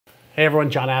Hey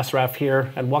everyone, John Assaraf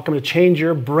here, and welcome to Change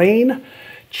Your Brain,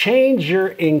 Change Your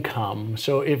Income.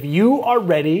 So if you are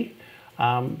ready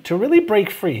to really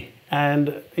break free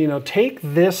and take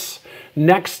this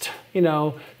next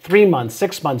 3 months,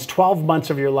 6 months, 12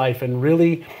 months of your life and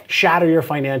really shatter your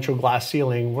financial glass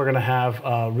ceiling, we're going to have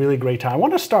a really great time. I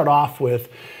want to start off with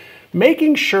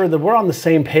making sure that we're on the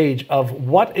same page of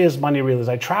what is money really. As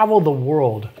I travel the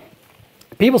world,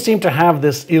 people seem to have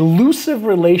this elusive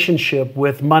relationship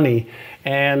with money,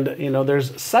 and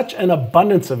there's such an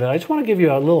abundance of it. I just want to give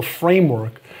you a little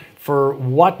framework for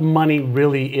what money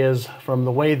really is from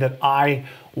the way that I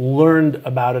learned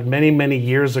about it many, many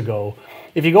years ago.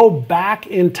 If you go back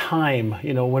in time,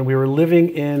 when we were living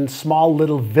in small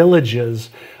little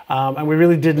villages, and we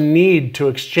really didn't need to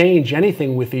exchange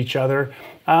anything with each other,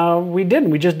 we didn't.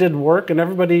 We just did work, and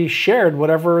everybody shared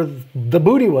whatever the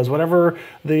booty was, whatever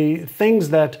the things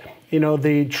that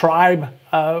the tribe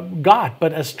got.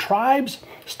 But as tribes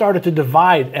started to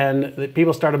divide and the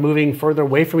people started moving further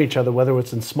away from each other, whether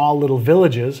it's in small little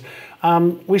villages,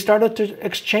 we started to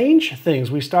exchange things.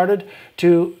 We started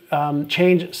to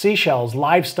change seashells,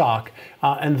 livestock,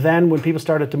 and then when people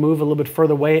started to move a little bit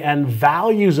further away and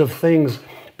values of things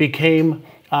became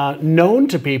known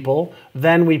to people,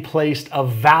 then we placed a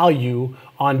value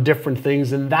on different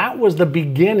things, and that was the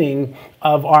beginning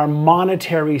of our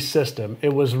monetary system.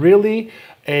 It was really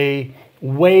a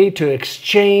way to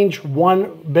exchange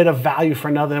one bit of value for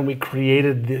another, and we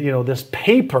created this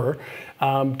paper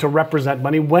to represent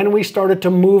money when we started to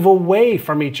move away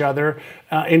from each other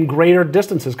in greater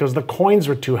distances because the coins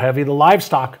were too heavy, the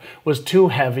livestock was too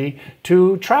heavy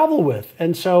to travel with.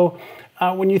 And so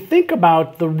when you think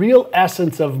about the real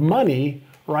essence of money,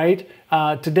 right?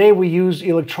 Today we use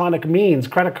electronic means,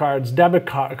 credit cards, debit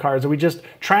cards, and we just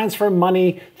transfer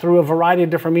money through a variety of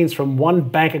different means from one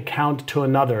bank account to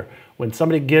another. When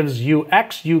somebody gives you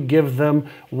X, you give them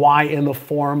Y in the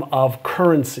form of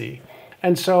currency.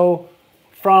 And so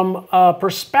from a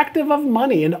perspective of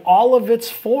money in all of its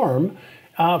form,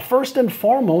 first and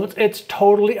foremost, it's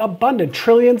totally abundant.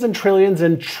 Trillions and trillions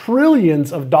and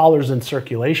trillions of dollars in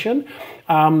circulation.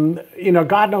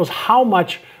 God knows how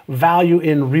much value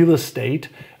in real estate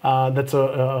that's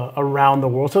around the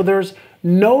world. So there's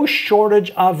no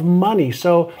shortage of money.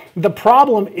 So the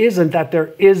problem isn't that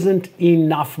there isn't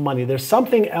enough money. There's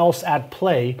something else at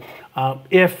play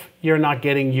if you're not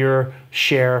getting your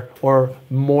share or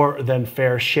more than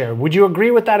fair share. Would you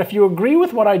agree with that? If you agree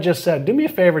with what I just said, do me a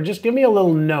favor, just give me a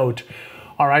little note,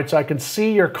 all right, so I can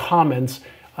see your comments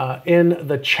in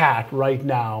the chat right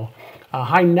now.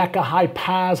 Hi, NECA, hi,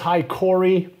 Paz, hi,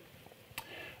 Corey.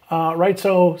 Right,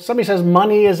 so somebody says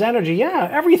money is energy. Yeah,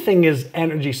 everything is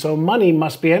energy, so money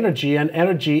must be energy, and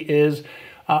energy is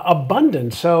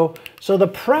abundant. So the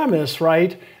premise,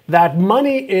 right, that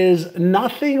money is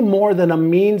nothing more than a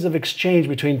means of exchange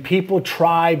between people,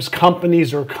 tribes,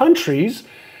 companies, or countries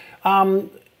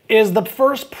is the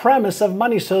first premise of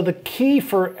money. So the key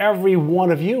for every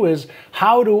one of you is,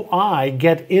 how do I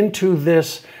get into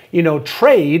this,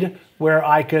 trade where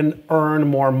I can earn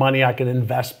more money, I can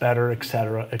invest better, et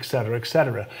cetera, et cetera, et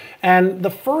cetera. And the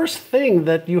first thing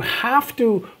that you have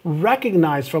to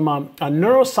recognize from a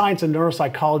neuroscience and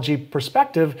neuropsychology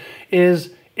perspective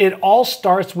is it all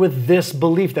starts with this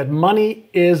belief that money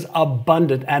is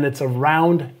abundant and it's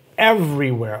around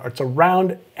everywhere. It's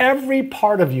around every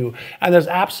part of you, and there's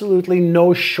absolutely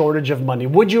no shortage of money.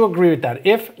 Would you agree with that?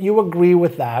 If you agree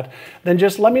with that, then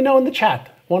just let me know in the chat.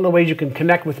 One of the ways you can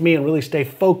connect with me and really stay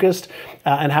focused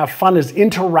and have fun is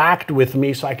interact with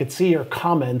me so I could see your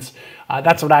comments.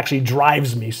 That's what actually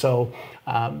drives me. So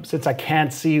since I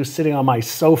can't see you sitting on my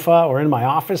sofa or in my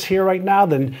office here right now,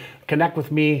 then connect with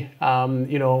me,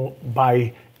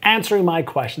 by answering my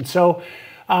questions. So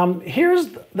here's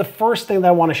the first thing that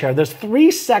I want to share. There's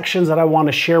 3 sections that I want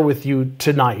to share with you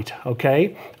tonight,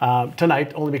 okay?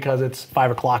 Tonight, only because it's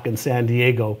 5 o'clock in San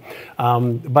Diego.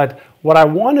 But what I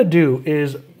want to do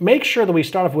is make sure that we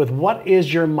start off with what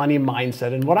is your money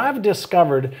mindset. And what I've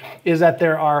discovered is that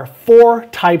there are 4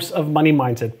 types of money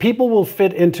mindset. People will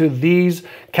fit into these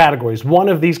categories. One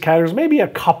of these categories, maybe a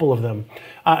couple of them.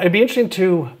 It'd be interesting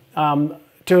to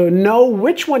know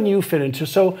which one you fit into.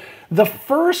 So the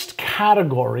first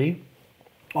category,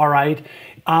 all right,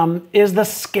 is the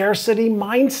scarcity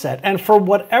mindset. And for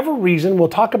whatever reason, we'll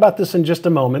talk about this in just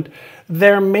a moment,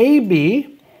 there may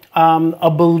be a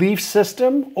belief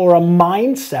system or a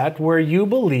mindset where you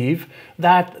believe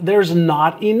that there's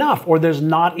not enough, or there's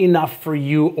not enough for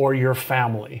you or your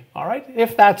family. All right,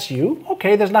 if that's you,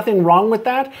 okay, there's nothing wrong with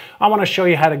that. I want to show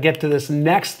you how to get to this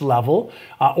next level,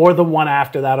 or the one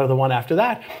after that, or the one after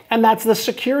that. And that's the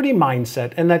security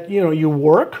mindset. And that, you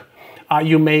work,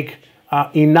 you make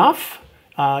enough,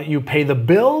 you pay the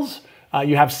bills,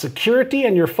 you have security,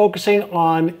 and you're focusing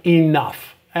on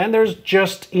enough. And there's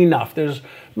just enough. There's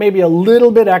maybe a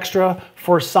little bit extra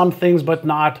for some things, but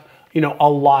not, a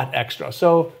lot extra.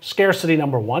 So scarcity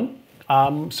number one.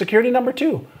 Security number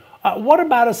two. What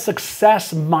about a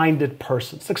success-minded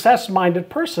person? Success-minded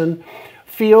person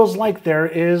feels like there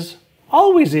is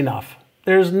always enough.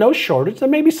 There's no shortage. There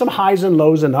may be some highs and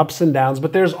lows and ups and downs,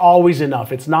 but there's always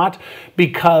enough. It's not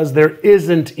because there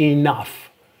isn't enough.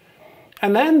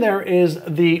 And then there is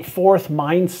the fourth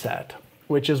mindset,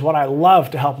 which is what I love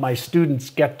to help my students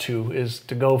get to, is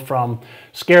to go from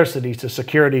scarcity to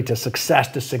security to success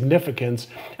to significance.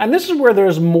 And this is where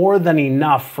there's more than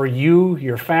enough for you,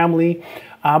 your family,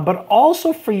 but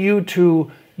also for you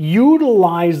to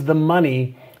utilize the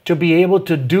money to be able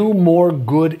to do more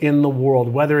good in the world,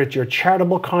 whether it's your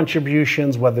charitable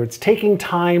contributions, whether it's taking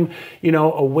time,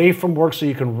 away from work so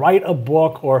you can write a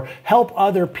book or help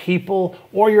other people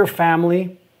or your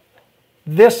family.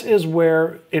 This is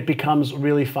where it becomes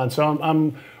really fun. So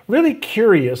I'm really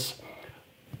curious,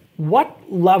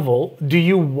 what level do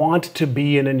you want to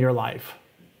be in your life?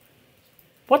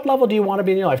 What level do you want to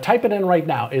be in your life? Type it in right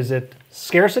now. Is it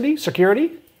scarcity,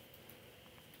 security?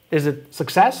 Is it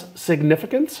success,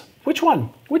 significance? Which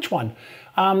one? Which one?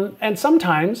 And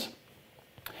sometimes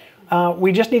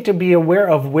we just need to be aware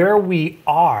of where we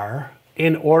are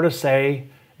in order to say,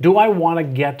 do I want to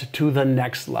get to the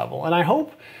next level? And I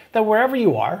hope that wherever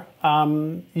you are,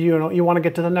 you want to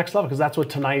get to the next level, because that's what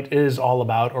tonight is all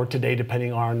about, or today,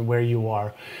 depending on where you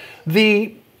are.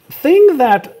 The thing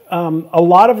that a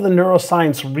lot of the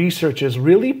neuroscience research is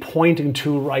really pointing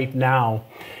to right now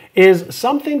is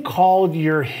something called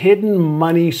your hidden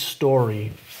money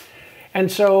story. And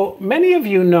so many of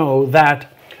you know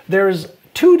that there's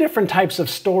two different types of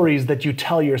stories that you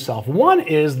tell yourself. One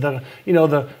is the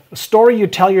story you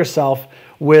tell yourself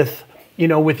with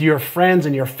your friends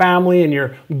and your family and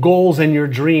your goals and your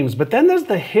dreams. But then there's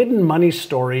the hidden money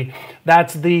story.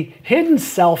 That's the hidden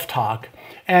self-talk.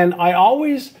 And I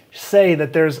always say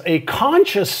that there's a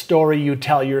conscious story you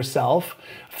tell yourself,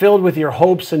 filled with your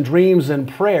hopes and dreams and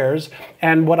prayers,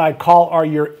 and what I call are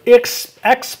your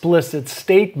explicit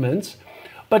statements.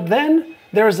 But then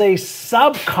there's a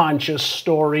subconscious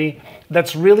story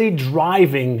that's really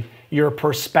driving your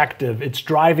perspective. It's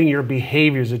driving your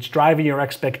behaviors. It's driving your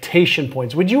expectation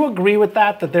points. Would you agree with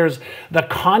that? That there's the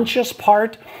conscious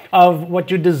part of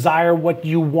what you desire, what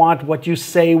you want, what you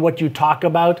say, what you talk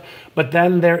about, but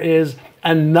then there is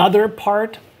another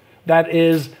part that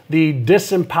is the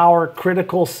disempowered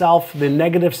critical self, the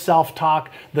negative self-talk,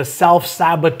 the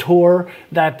self-saboteur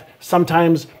that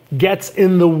sometimes gets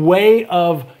in the way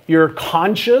of your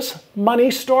conscious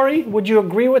money story. Would you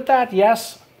agree with that?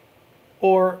 Yes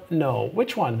or no?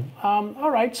 Which one? All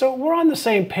right, so we're on the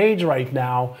same page right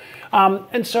now.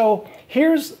 And so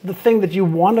here's the thing that you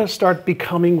want to start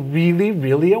becoming really,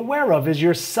 really aware of is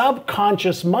your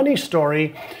subconscious money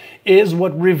story is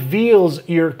what reveals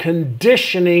your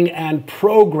conditioning and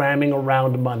programming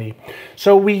around money.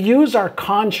 So we use our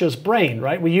conscious brain,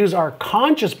 right? We use our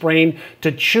conscious brain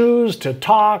to choose, to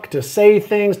talk, to say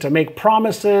things, to make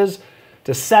promises,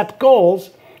 to set goals.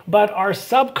 But our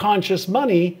subconscious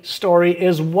money story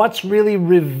is what's really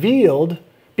revealed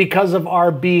because of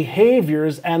our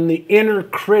behaviors and the inner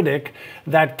critic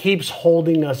that keeps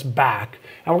holding us back.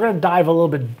 And we're going to dive a little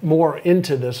bit more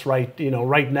into this right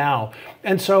now.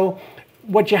 And so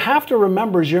what you have to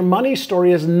remember is your money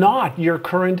story is not your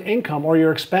current income or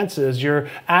your expenses, your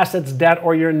assets, debt,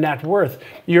 or your net worth.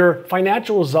 Your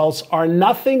financial results are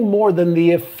nothing more than the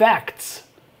effects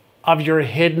of your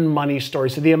hidden money story.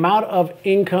 So the amount of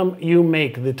income you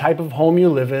make, the type of home you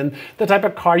live in, the type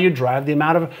of car you drive, the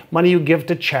amount of money you give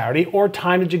to charity or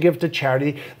time that you give to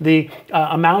charity, the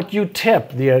amount you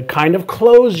tip, the kind of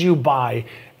clothes you buy.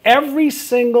 Every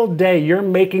single day you're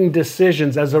making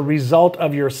decisions as a result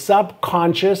of your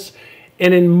subconscious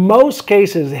and in most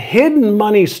cases hidden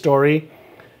money story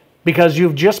because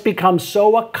you've just become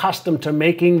so accustomed to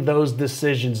making those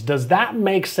decisions. Does that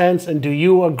make sense, and do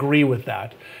you agree with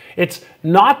that? It's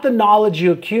not the knowledge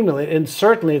you accumulate, and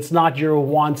certainly it's not your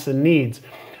wants and needs.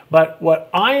 But what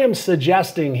I am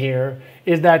suggesting here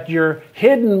is that your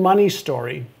hidden money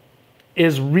story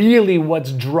is really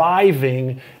what's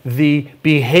driving the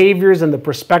behaviors and the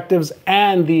perspectives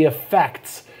and the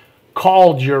effects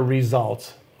called your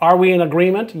results. Are we in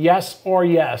agreement? Yes or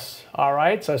yes? All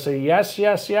right, so I say yes,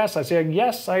 yes, yes. I say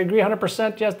yes, I agree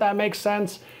 100%. Yes, that makes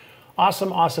sense.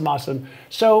 Awesome, awesome, awesome.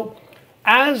 So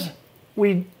as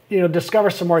we discover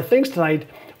some more things tonight,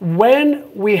 when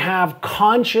we have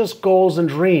conscious goals and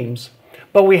dreams,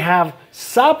 but we have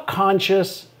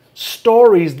subconscious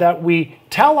stories that we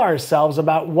tell ourselves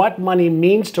about what money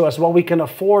means to us, what we can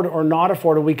afford or not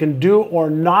afford, what we can do or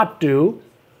not do,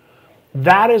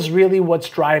 that is really what's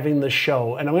driving the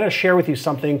show. And I'm going to share with you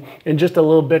something in just a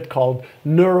little bit called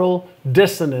neural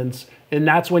dissonance. And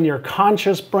that's when your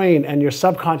conscious brain and your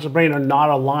subconscious brain are not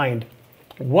aligned.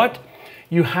 What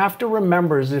you have to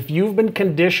remember is if you've been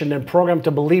conditioned and programmed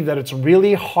to believe that it's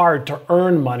really hard to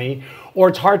earn money, or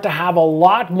it's hard to have a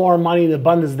lot more money in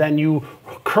abundance than you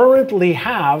currently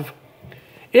have,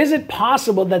 is it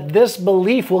possible that this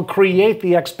belief will create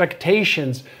the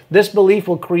expectations, this belief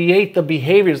will create the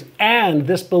behaviors, and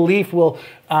this belief will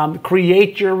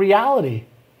create your reality,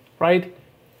 right?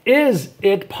 Is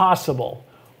it possible?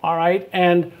 All right,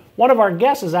 and one of our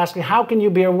guests is asking, how can you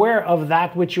be aware of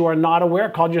that which you are not aware,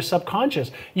 called your subconscious?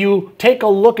 You take a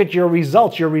look at your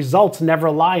results. Your results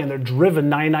never lie, and they're driven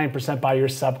 99% by your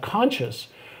subconscious,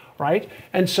 right?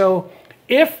 And so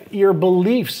if your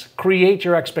beliefs create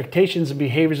your expectations and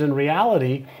behaviors in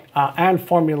reality and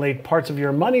formulate parts of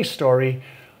your money story,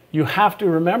 you have to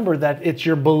remember that it's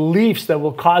your beliefs that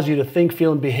will cause you to think,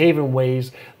 feel, and behave in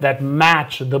ways that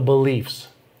match the beliefs.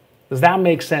 Does that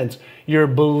make sense? Your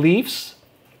beliefs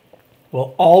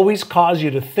will always cause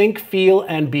you to think, feel,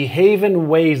 and behave in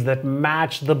ways that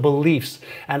match the beliefs.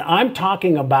 And I'm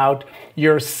talking about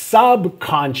your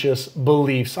subconscious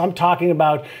beliefs. I'm talking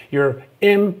about your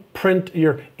imprinted,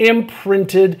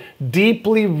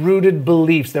 deeply rooted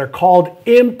beliefs. They're called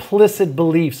implicit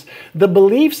beliefs. The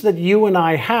beliefs that you and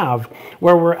I have,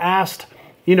 where we're asked,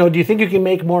 do you think you can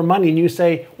make more money? And you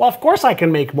say, well, of course I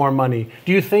can make more money.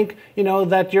 Do you think,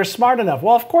 that you're smart enough?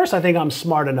 Well, of course I think I'm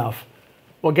smart enough.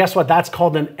 Well, guess what? That's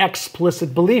called an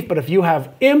explicit belief. But if you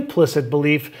have implicit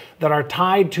beliefs that are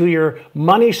tied to your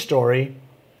money story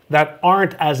that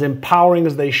aren't as empowering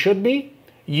as they should be,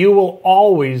 you will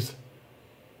always,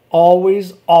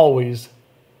 always, always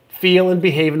feel and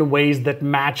behave in ways that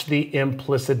match the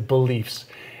implicit beliefs.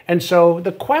 And so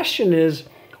the question is,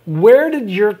 where did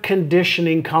your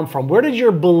conditioning come from? Where did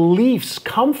your beliefs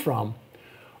come from?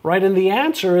 Right? And the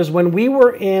answer is when we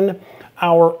were in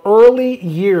our early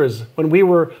years, when we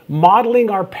were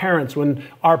modeling our parents, when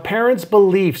our parents'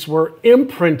 beliefs were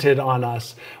imprinted on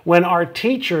us, when our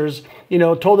teachers,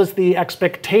 told us the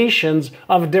expectations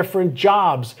of different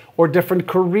jobs or different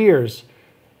careers,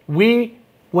 we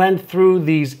went through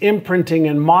these imprinting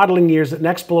and modeling years and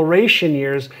exploration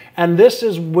years, and this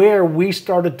is where we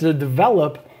started to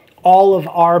develop all of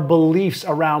our beliefs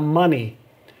around money.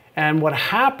 And what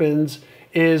happens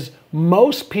is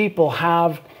most people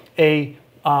have a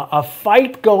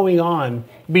fight going on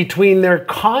between their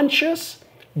conscious,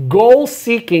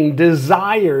 goal-seeking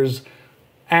desires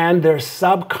and their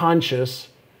subconscious.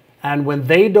 And when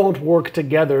they don't work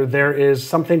together, there is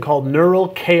something called neural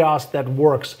chaos that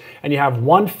works. And you have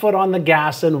one foot on the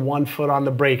gas and one foot on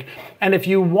the brake. And if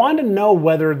you want to know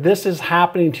whether this is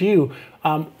happening to you,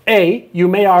 you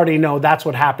may already know that's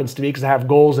what happens to me because I have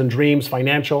goals and dreams,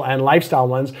 financial and lifestyle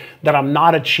ones, that I'm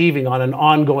not achieving on an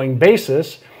ongoing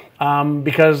basis.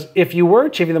 Because if you were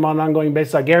achieving them on an ongoing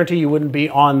basis, I guarantee you wouldn't be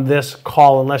on this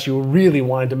call unless you really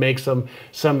wanted to make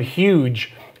some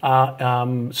huge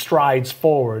strides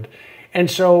forward. And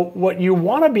so what you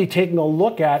want to be taking a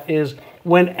look at is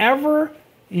whenever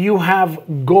you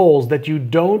have goals that you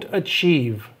don't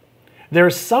achieve,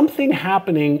 there's something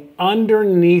happening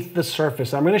underneath the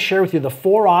surface. I'm going to share with you the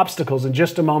 4 obstacles in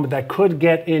just a moment that could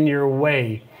get in your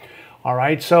way. All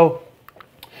right. So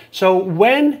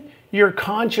when your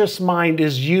conscious mind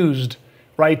is used,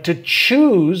 right, to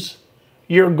choose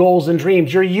your goals and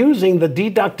dreams, you're using the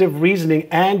deductive reasoning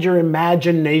and your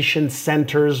imagination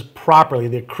centers properly,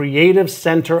 the creative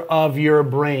center of your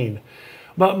brain.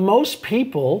 But most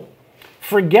people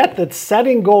forget that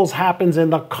setting goals happens in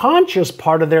the conscious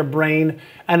part of their brain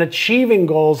and achieving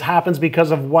goals happens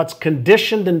because of what's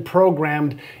conditioned and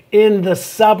programmed in the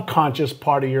subconscious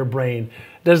part of your brain.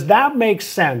 Does that make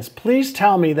sense? Please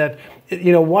tell me that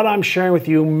what I'm sharing with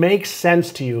you makes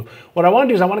sense to you. What I want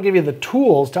to do is I want to give you the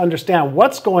tools to understand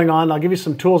what's going on. I'll give you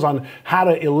some tools on how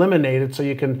to eliminate it so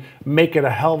you can make it a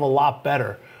hell of a lot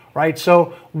better. Right?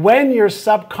 So when your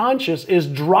subconscious is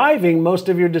driving most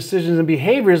of your decisions and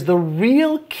behaviors, the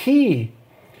real key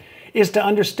is to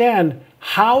understand,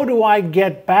 how do I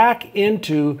get back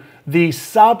into the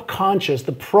subconscious,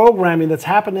 the programming that's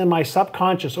happened in my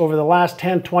subconscious over the last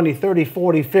 10, 20, 30,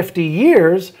 40, 50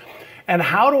 years, and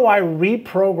how do I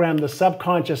reprogram the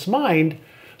subconscious mind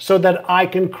so that I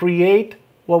can create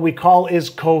what we call is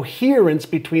coherence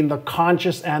between the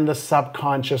conscious and the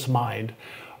subconscious mind.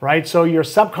 right? So your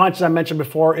subconscious, I mentioned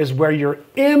before, is where your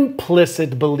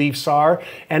implicit beliefs are.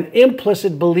 And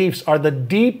implicit beliefs are the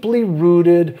deeply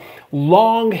rooted,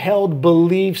 long-held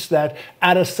beliefs that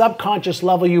at a subconscious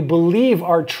level you believe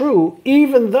are true,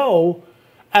 even though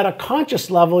at a conscious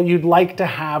level you'd like to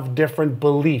have different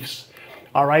beliefs.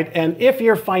 All right. And if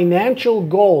your financial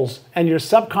goals and your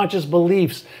subconscious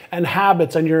beliefs and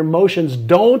habits and your emotions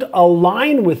don't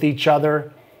align with each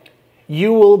other,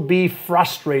 you will be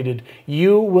frustrated.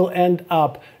 You will end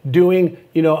up doing,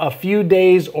 a few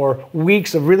days or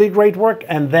weeks of really great work,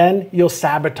 and then you'll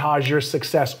sabotage your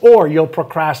success, or you'll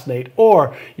procrastinate,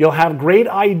 or you'll have great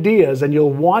ideas and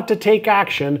you'll want to take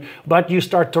action, but you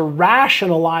start to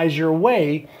rationalize your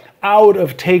way out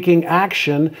of taking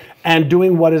action and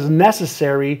doing what is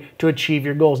necessary to achieve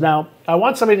your goals. Now, I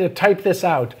want somebody to type this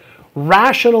out.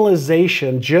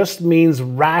 Rationalization just means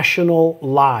rational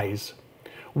lies.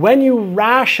 When you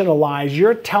rationalize,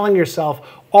 you're telling yourself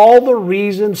all the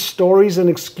reasons, stories, and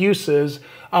excuses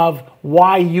of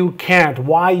why you can't,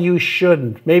 why you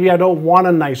shouldn't. Maybe I don't want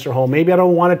a nicer home. Maybe I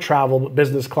don't want to travel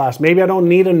business class. Maybe I don't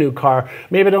need a new car.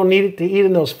 Maybe I don't need to eat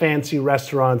in those fancy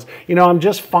restaurants. I'm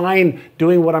just fine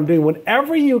doing what I'm doing.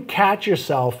 Whenever you catch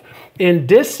yourself in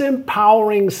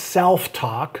disempowering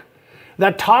self-talk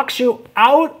that talks you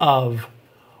out of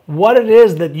what it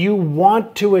is that you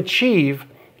want to achieve,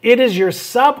 it is your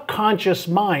subconscious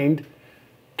mind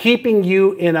keeping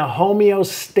you in a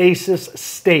homeostasis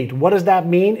state. What does that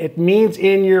mean? It means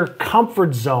in your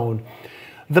comfort zone.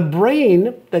 The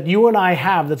brain that you and I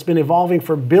have that's been evolving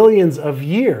for billions of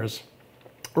years,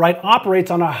 right,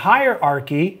 operates on a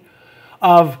hierarchy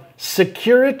of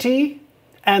security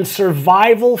and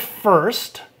survival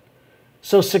first.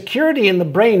 So security in the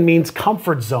brain means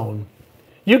comfort zone.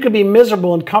 You could be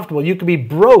miserable and comfortable. You could be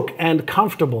broke and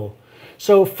comfortable.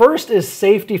 So first is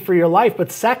safety for your life,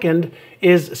 but second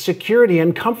is security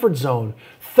and comfort zone.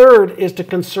 Third is to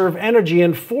conserve energy,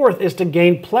 and fourth is to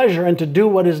gain pleasure and to do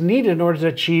what is needed in order to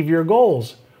achieve your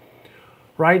goals,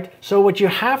 right? So what you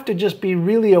have to just be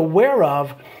really aware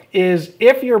of is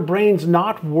if your brain's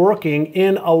not working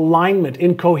in alignment,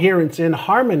 in coherence, in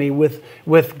harmony with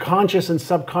conscious and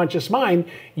subconscious mind,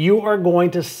 you are going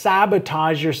to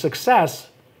sabotage your success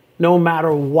no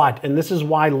matter what. And this is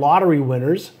why lottery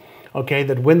winners,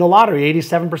 that win the lottery,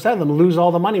 87% of them lose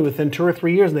all the money within 2 or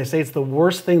 3 years, and they say it's the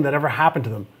worst thing that ever happened to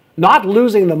them. Not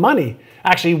losing the money,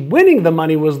 actually winning the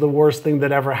money was the worst thing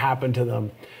that ever happened to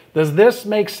them. Does this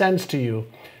make sense to you?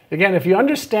 Again, if you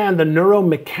understand the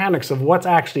neuromechanics of what's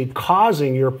actually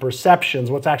causing your perceptions,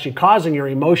 what's actually causing your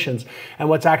emotions, and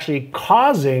what's actually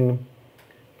causing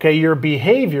your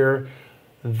behavior,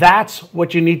 that's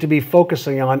what you need to be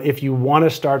focusing on if you want to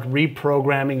start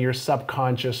reprogramming your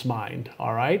subconscious mind,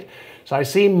 all right? So I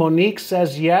see Monique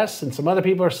says yes, and some other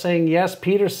people are saying yes.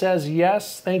 Peter says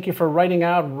yes. Thank you for writing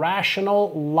out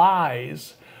rational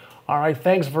lies. All right,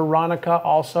 thanks, Veronica,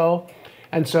 also.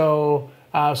 And so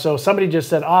somebody just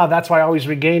said, that's why I always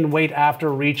regain weight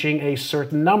after reaching a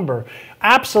certain number.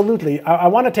 Absolutely. I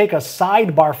want to take a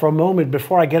sidebar for a moment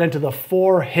before I get into the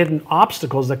 4 hidden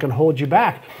obstacles that can hold you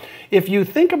back. If you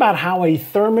think about how a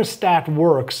thermostat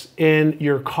works in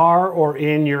your car or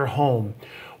in your home,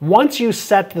 once you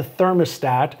set the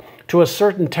thermostat to a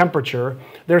certain temperature,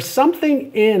 there's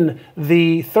something in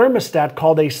the thermostat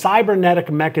called a cybernetic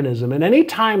mechanism. And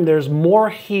anytime there's more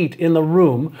heat in the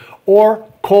room or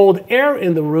cold air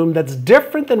in the room that's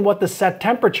different than what the set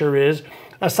temperature is,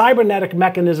 a cybernetic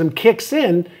mechanism kicks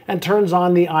in and turns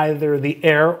on either the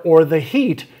air or the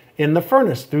heat in the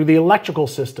furnace through the electrical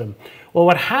system. Well,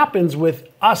 what happens with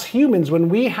us humans when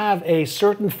we have a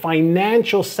certain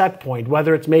financial set point,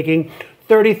 whether it's making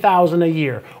 $30,000 a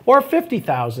year or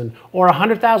 $50,000 or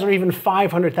 $100,000 or even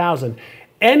 $500,000,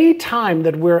 any time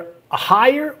that we're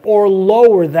higher or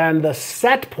lower than the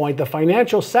set point, the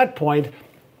financial set point,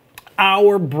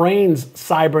 our brain's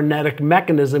cybernetic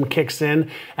mechanism kicks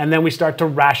in, and then we start to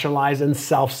rationalize and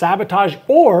self-sabotage,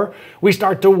 or we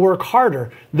start to work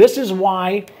harder. This is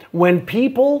why when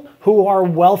people who are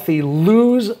wealthy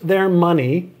lose their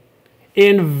money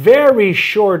in very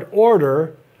short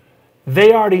order,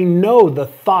 they already know the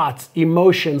thoughts,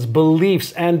 emotions,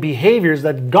 beliefs, and behaviors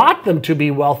that got them to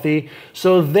be wealthy,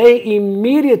 so they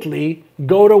immediately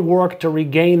go to work to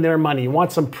regain their money. You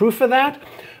want some proof of that?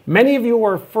 Many of you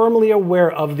are firmly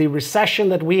aware of the recession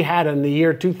that we had in the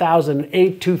year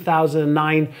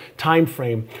 2008-2009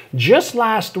 timeframe. Just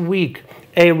last week,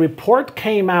 a report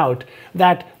came out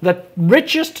that the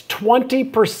richest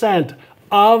 20%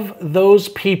 of those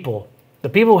people, the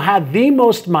people who had the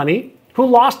most money, who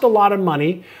lost a lot of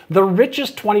money. The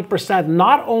richest 20%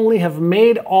 not only have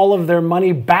made all of their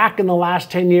money back in the last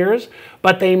 10 years,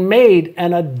 but they made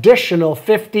an additional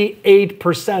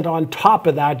 58% on top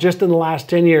of that just in the last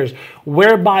 10 years,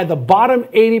 whereby the bottom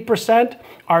 80%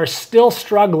 are still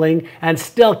struggling and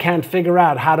still can't figure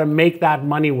out how to make that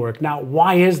money work. Now,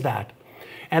 why is that?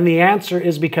 And the answer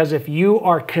is because if you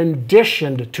are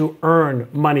conditioned to earn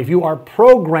money, if you are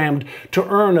programmed to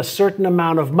earn a certain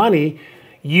amount of money,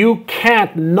 you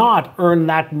can't not earn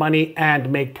that money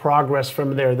and make progress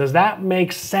from there. Does that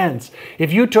make sense?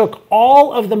 If you took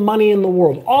all of the money in the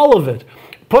world, all of it,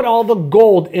 put all the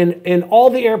gold in all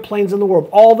the airplanes in the world,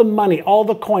 all the money, all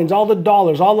the coins, all the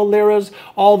dollars, all the liras,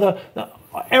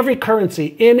 every currency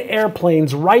in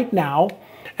airplanes right now,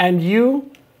 and you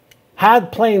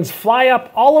had planes fly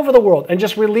up all over the world and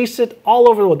just release it all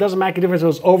over the world. It doesn't make a difference if it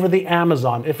was over the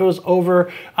Amazon, if it was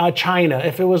over China,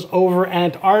 if it was over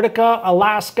Antarctica,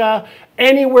 Alaska,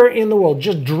 anywhere in the world.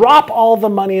 Just drop all the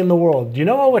money in the world. Do you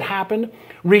know what would happen?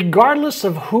 Regardless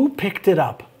of who picked it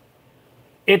up,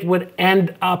 it would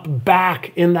end up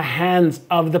back in the hands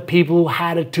of the people who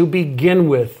had it to begin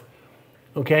with.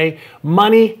 Okay?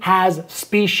 Money has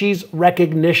species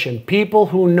recognition. People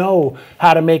who know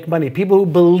how to make money, people who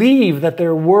believe that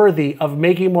they're worthy of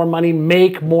making more money,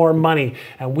 make more money.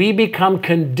 And we become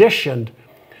conditioned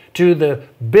to the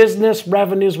business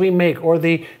revenues we make or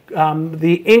the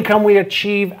income we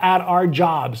achieve at our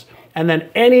jobs. And then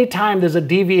anytime there's a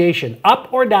deviation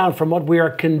up or down from what we are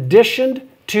conditioned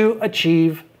to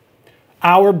achieve,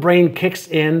 our brain kicks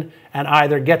in and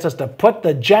either gets us to put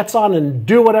the jets on and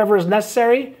do whatever is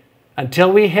necessary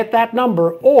until we hit that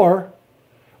number, or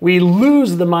we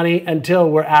lose the money until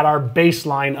we're at our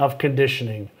baseline of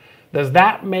conditioning. Does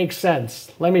that make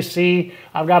sense? Let me see.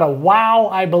 I've got a wow,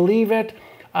 I believe it.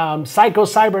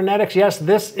 Psycho-cybernetics, yes,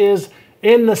 this is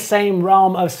in the same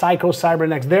realm of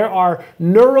psycho-cybernetics. There are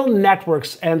neural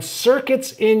networks and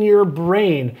circuits in your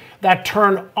brain that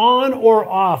turn on or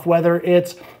off, whether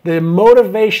it's the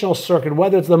motivational circuit,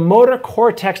 whether it's the motor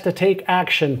cortex to take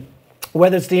action,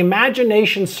 whether it's the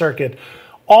imagination circuit.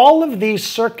 All of these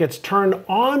circuits turn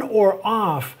on or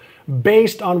off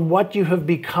based on what you have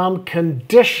become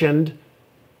conditioned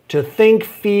to think,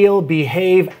 feel,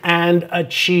 behave, and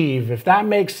achieve. If that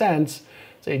makes sense,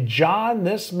 say, John,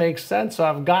 this makes sense. So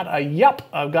I've got a yup,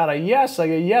 I've got a yes,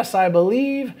 I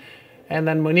believe. And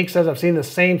then Monique says, I've seen the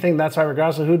same thing. That's why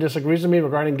regardless of who disagrees with me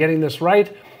regarding getting this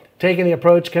right, taking the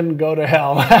approach can go to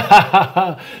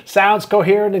hell. Sounds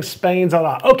coherent, explains a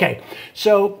lot. Okay,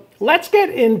 so let's get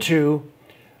into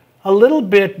a little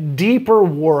bit deeper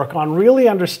work on really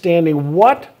understanding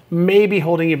what may be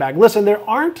holding you back. Listen, there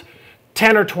aren't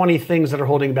 10 or 20 things that are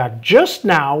holding you back. Just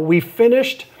now, we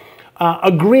finished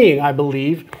agreeing, I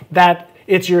believe, that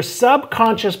it's your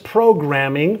subconscious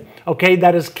programming, okay,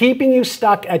 that is keeping you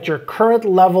stuck at your current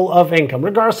level of income,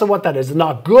 regardless of what that is. It's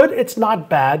not good, it's not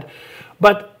bad,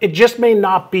 but it just may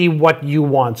not be what you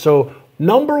want. So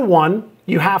number one,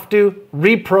 you have to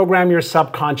reprogram your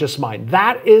subconscious mind.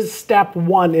 That is step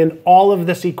one in all of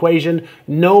this equation,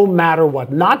 no matter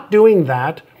what. Not doing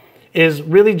that is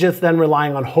really just then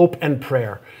relying on hope and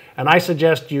prayer. And I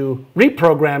suggest you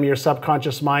reprogram your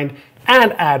subconscious mind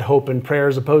and add hope and prayer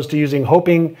as opposed to using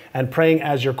hoping and praying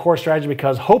as your core strategy,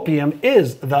 because hopium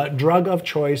is the drug of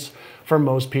choice for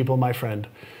most people, my friend.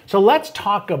 So let's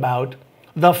talk about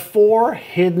the 4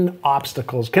 hidden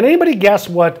obstacles. Can anybody guess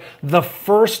what the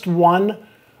first one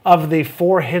of the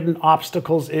 4 hidden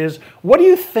obstacles is? What do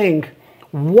you think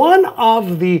one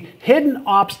of the hidden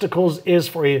obstacles is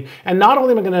for you? And not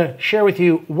only am I going to share with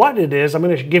you what it is, I'm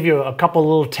going to give you a couple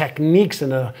little techniques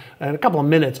in a couple of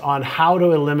minutes on how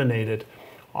to eliminate it.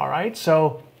 All right,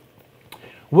 so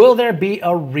will there be a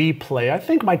replay? I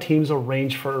think my team's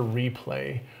arranged for a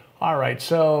replay. All right,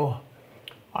 so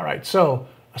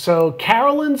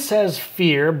Carolyn says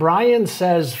fear. Brian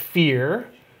says fear.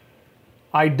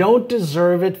 I don't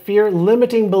deserve it. Fear.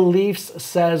 Limiting beliefs,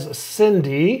 says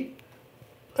Cindy.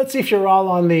 Let's see if you're all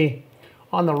on the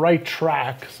right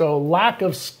track. So lack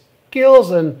of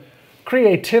skills and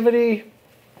creativity.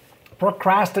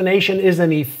 Procrastination is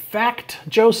an effect,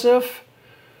 Joseph.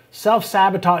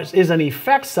 Self-sabotage is an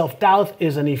effect. Self-doubt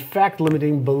is an effect.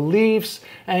 Limiting beliefs,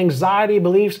 anxiety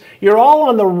beliefs. You're all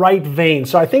on the right vein.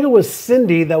 So I think it was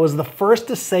Cindy that was the first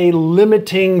to say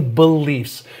limiting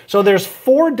beliefs. So there's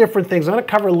 4 different things. I'm going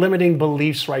to cover limiting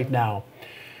beliefs right now.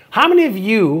 How many of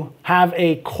you have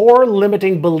a core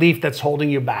limiting belief that's holding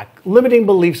you back? Limiting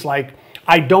beliefs like,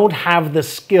 I don't have the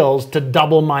skills to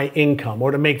double my income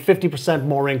or to make 50%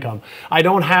 more income. I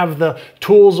don't have the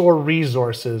tools or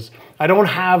resources. I don't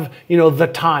have, the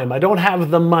time. I don't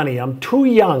have the money. I'm too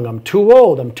young. I'm too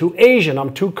old. I'm too Asian.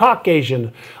 I'm too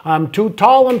Caucasian. I'm too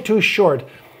tall. I'm too short.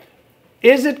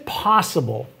 Is it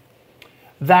possible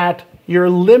that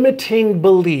your limiting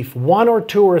belief, one or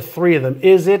two or three of them,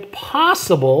 is it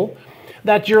possible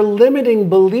that your limiting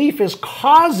belief is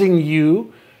causing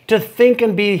you to think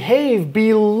and behave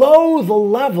below the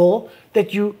level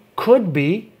that you could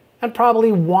be and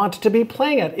probably want to be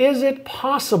playing at? Is it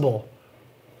possible?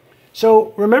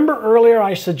 So remember earlier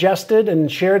I suggested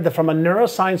and shared that from a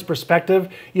neuroscience perspective,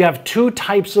 you have two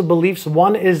types of beliefs.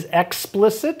 One is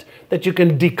explicit, that you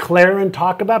can declare and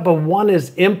talk about, but one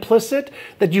is implicit,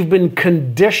 that you've been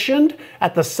conditioned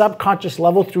at the subconscious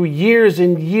level through years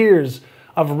and years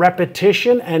of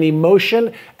repetition and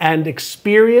emotion and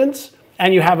experience,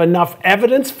 and you have enough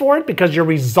evidence for it because your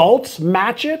results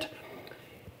match it.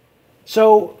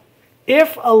 So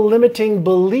if a limiting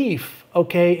belief,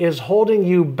 is holding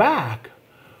you back,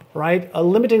 right? A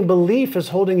limiting belief is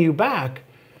holding you back.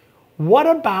 What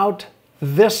about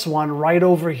this one right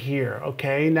over here,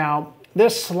 okay? Now,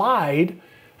 this slide,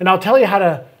 and I'll tell you how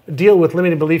to deal with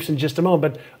limiting beliefs in just a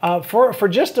moment, but for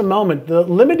just a moment, the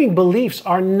limiting beliefs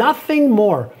are nothing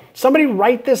more. Somebody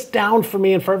write this down for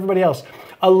me and for everybody else.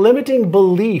 A limiting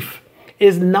belief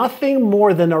is nothing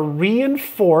more than a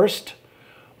reinforced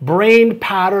brain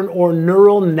pattern or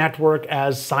neural network,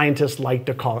 as scientists like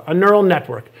to call it, a neural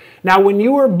network. Now, when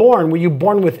you were you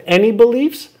born with any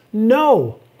beliefs?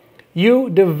 No. You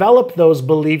develop those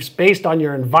beliefs based on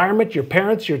your environment, your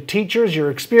parents, your teachers, your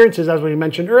experiences, as we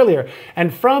mentioned earlier.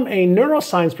 And from a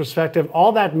neuroscience perspective,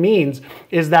 all that means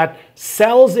is that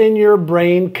cells in your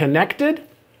brain connected,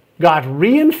 got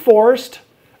reinforced,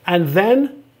 and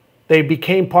then they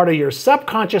became part of your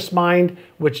subconscious mind,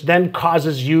 which then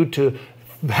causes you to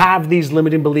have these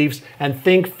limiting beliefs and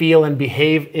think, feel, and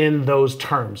behave in those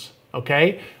terms,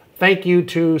 okay? Thank you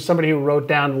to somebody who wrote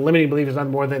down limiting belief is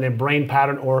nothing more than a brain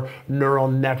pattern or neural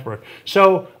network.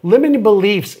 So limiting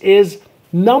beliefs is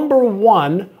number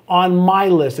one on my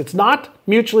list. It's not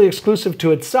mutually exclusive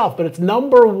to itself, but it's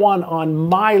number one on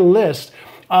my list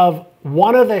of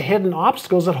one of the hidden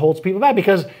obstacles that holds people back.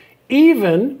 Because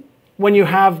even when you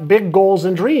have big goals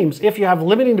and dreams, if you have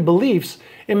limiting beliefs,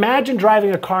 imagine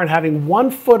driving a car and having one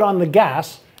foot on the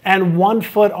gas and one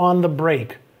foot on the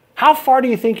brake. How far do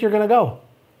you think you're going to go?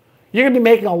 You're going to be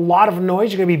making a lot of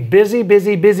noise. You're going to be busy,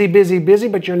 busy, busy, busy, busy,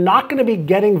 but you're not going to be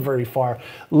getting very far.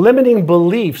 Limiting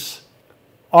beliefs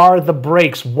are the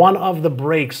brakes, one of the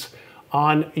brakes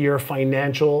on your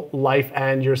financial life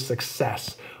and your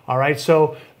success. All right,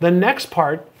 so the next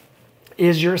part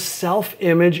is your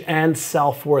self-image and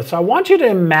self-worth. So I want you to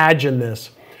imagine this.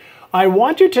 I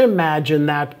want you to imagine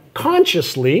that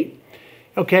consciously,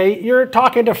 okay, you're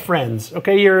talking to friends,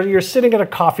 okay, you're sitting at a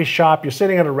coffee shop, you're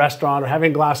sitting at a restaurant or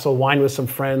having a glass of wine with some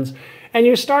friends, and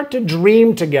you start to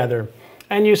dream together.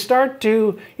 And you start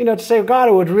to, to say, God,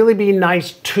 it would really be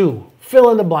nice to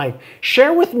fill in the blank.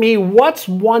 Share with me what's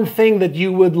one thing that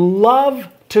you would love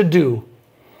to do,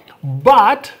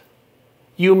 but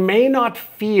you may not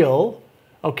feel,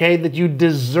 okay, that you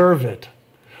deserve it.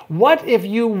 What if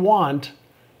you want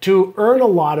to earn a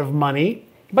lot of money,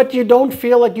 but you don't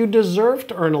feel like you deserve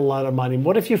to earn a lot of money?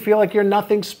 What if you feel like you're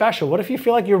nothing special? What if you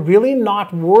feel like you're really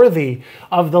not worthy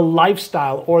of the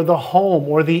lifestyle or the home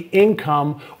or the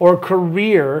income or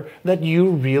career that you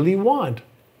really want?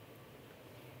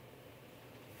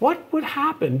 What would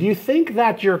happen? Do you think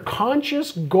that your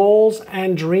conscious goals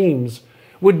and dreams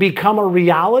would become a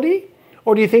reality?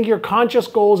 Or do you think your conscious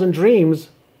goals and dreams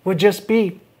would just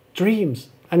be dreams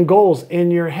and goals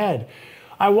in your head?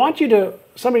 I want you to,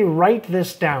 somebody write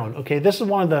this down, okay? This is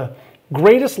one of the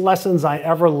greatest lessons I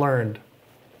ever learned.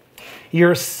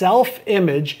 Your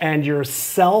self-image and your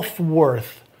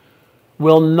self-worth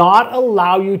will not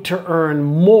allow you to earn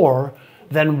more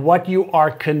than what you are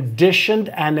conditioned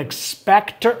and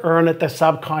expect to earn at the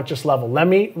subconscious level. Let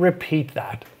me repeat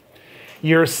that.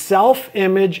 Your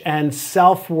self-image and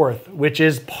self-worth, which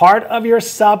is part of your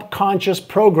subconscious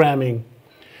programming,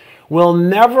 will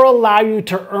never allow you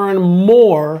to earn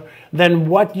more than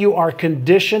what you are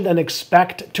conditioned and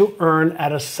expect to earn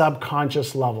at a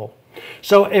subconscious level.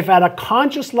 So if at a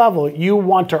conscious level you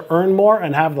want to earn more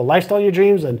and have the lifestyle of your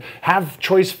dreams and have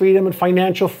choice freedom and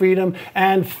financial freedom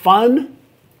and fun,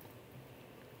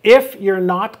 if you're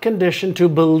not conditioned to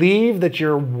believe that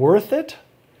you're worth it,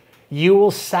 you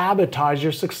will sabotage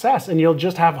your success and you'll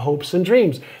just have hopes and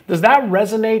dreams. Does that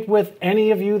resonate with any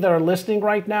of you that are listening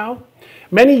right now?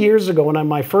 Many years ago, when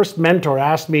my first mentor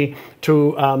asked me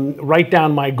to write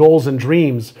down my goals and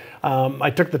dreams, I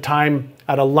took the time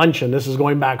at a luncheon. This is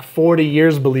going back 40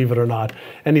 years, believe it or not.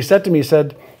 And he said to me, he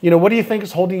said, what do you think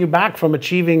is holding you back from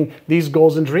achieving these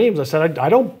goals and dreams? I said, I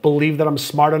don't believe that I'm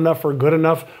smart enough or good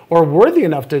enough or worthy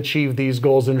enough to achieve these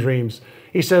goals and dreams.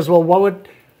 He says, well, what would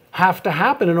have to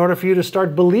happen in order for you to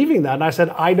start believing that? And I said,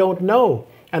 I don't know.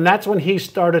 And that's when he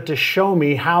started to show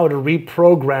me how to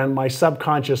reprogram my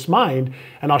subconscious mind.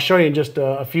 And I'll show you in just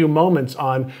a few moments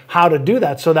on how to do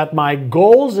that so that my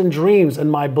goals and dreams and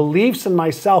my beliefs and my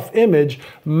self-image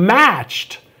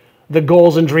matched the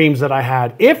goals and dreams that I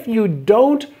had. If you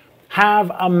don't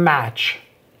have a match,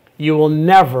 you will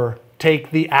never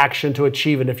take the action to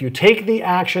achieve it. If you take the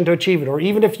action to achieve it, or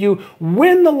even if you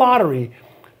win the lottery,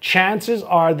 chances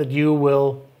are that you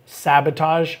will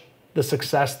sabotage the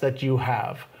success that you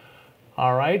have.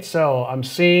 All right, so I'm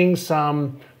seeing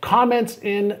some comments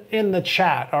in the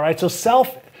chat. All right, so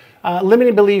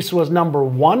self-limiting beliefs was number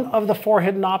 1 of the 4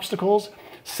 hidden obstacles.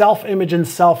 Self-image and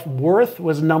self-worth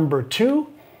was number 2.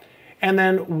 And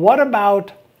then what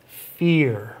about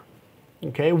fear?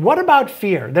 Okay, what about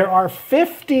fear? There are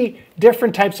 50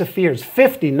 different types of fears,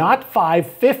 50, not 5,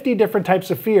 50 different types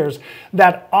of fears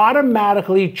that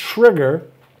automatically trigger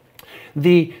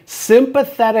the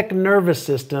sympathetic nervous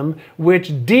system, which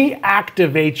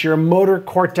deactivates your motor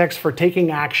cortex for taking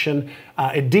action.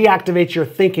 It deactivates your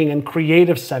thinking and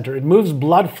creative center. It moves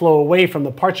blood flow away from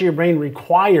the parts of your brain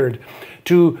required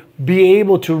to be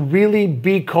able to really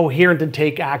be coherent and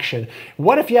take action.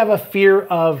 What if you have a fear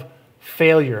of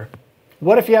failure?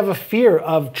 What if you have a fear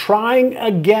of trying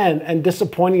again and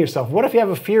disappointing yourself? What if you have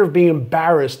a fear of being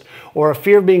embarrassed, or a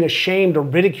fear of being ashamed or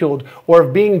ridiculed, or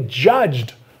of being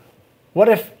judged? What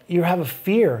if you have a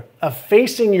fear of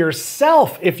facing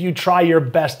yourself if you try your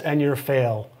best and you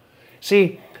fail?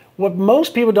 See, what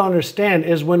most people don't understand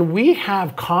is when we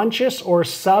have conscious or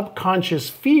subconscious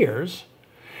fears,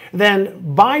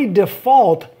 then by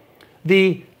default,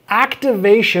 the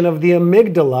activation of the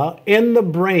amygdala in the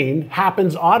brain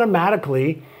happens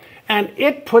automatically, and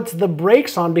it puts the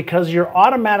brakes on because your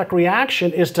automatic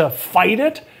reaction is to fight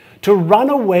it, to run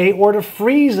away, or to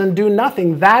freeze and do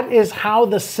nothing. That is how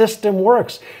the system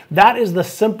works. That is the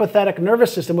sympathetic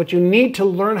nervous system. What you need to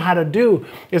learn how to do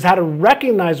is how to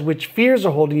recognize which fears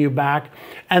are holding you back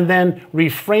and then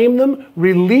reframe them,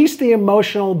 release the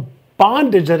emotional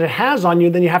bondage that it has on you.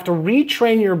 Then you have to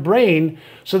retrain your brain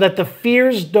so that the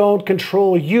fears don't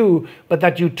control you, but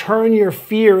that you turn your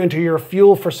fear into your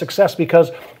fuel for success. Because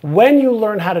when you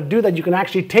learn how to do that, you can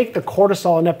actually take the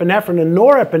cortisol and epinephrine and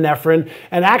norepinephrine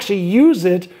and actually use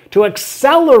it to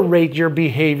accelerate your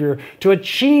behavior, to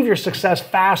achieve your success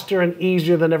faster and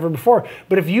easier than ever before.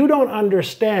 But if you don't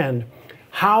understand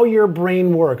how your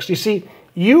brain works, you see,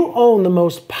 you own the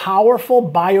most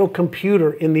powerful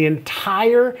biocomputer in the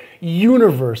entire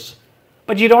universe,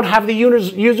 but you don't have the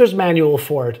user's manual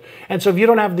for it. And so if you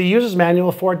don't have the user's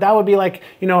manual for it, that would be like,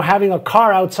 having a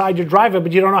car outside your driveway,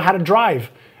 but you don't know how to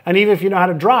drive. And even if you know how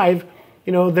to drive,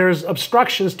 there's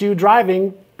obstructions to you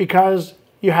driving because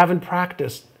you haven't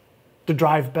practiced to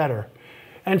drive better.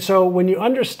 And so when you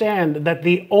understand that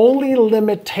the only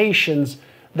limitations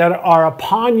that are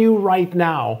upon you right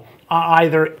now are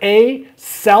either A,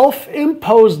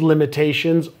 self-imposed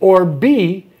limitations, or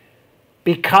B,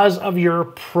 because of your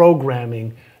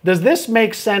programming. Does this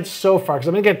make sense so far? Because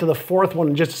I'm going to get to the 4th one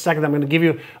in just a second. I'm going to give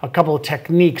you a couple of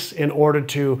techniques in order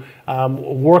to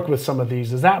work with some of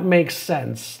these. Does that make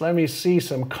sense? Let me see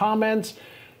some comments.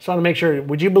 Just want to make sure.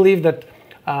 Would you believe that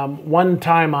one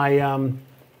time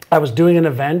I was doing an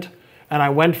event and I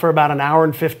went for about an hour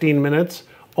and 15 minutes,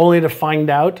 only to find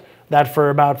out that for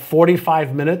about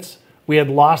 45 minutes, we had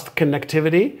lost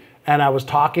connectivity, and I was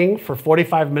talking for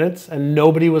 45 minutes and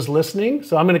nobody was listening.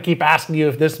 So I'm going to keep asking you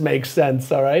if this makes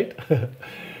sense, all right?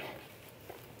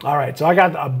 All right, so I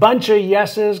got a bunch of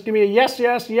yeses. Give me a yes,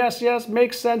 yes, yes, yes.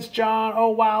 Makes sense, John.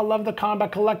 Oh, wow, love the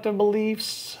combat collective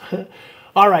beliefs.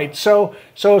 All right, so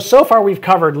far we've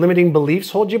covered limiting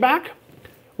beliefs hold you back.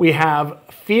 We have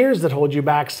fears that hold you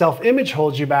back. Self-image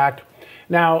holds you back.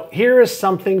 Now, here is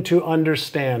something to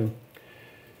understand.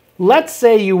 Let's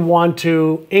say you want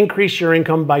to increase your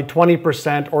income by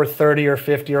 20% or 30 or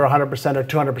 50 or 100% or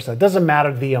 200%. It doesn't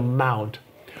matter the amount.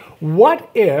 What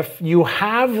if you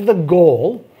have the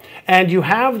goal and you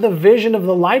have the vision of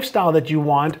the lifestyle that you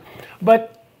want,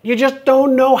 but you just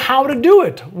don't know how to do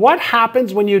it? What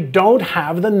happens when you don't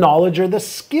have the knowledge or the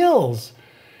skills?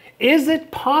 Is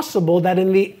it possible that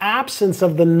in the absence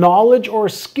of the knowledge or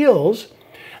skills,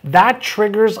 that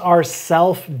triggers our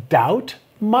self-doubt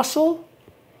muscle?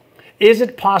 Is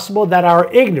it possible that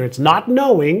our ignorance, not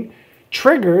knowing,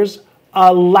 triggers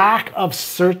a lack of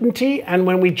certainty? And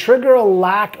when we trigger a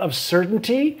lack of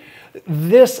certainty,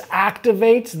 this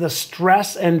activates the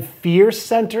stress and fear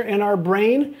center in our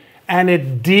brain, and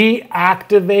it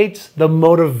deactivates the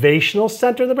motivational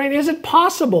center of the brain. Is it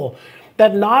possible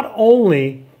that not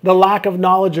only the lack of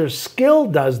knowledge or skill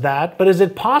does that, but is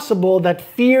it possible that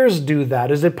fears do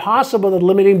that? Is it possible that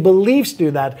limiting beliefs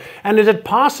do that? And is it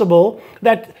possible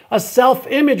that a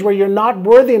self-image where you're not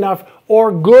worthy enough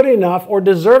or good enough or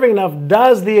deserving enough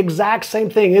does the exact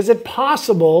same thing? Is it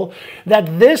possible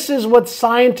that this is what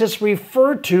scientists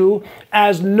refer to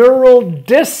as neural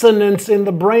dissonance in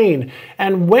the brain?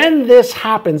 And when this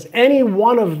happens, any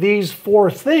one of these four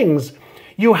things,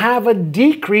 you have a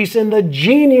decrease in the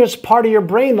genius part of your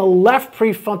brain, the left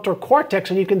prefrontal cortex,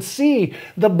 and you can see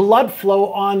the blood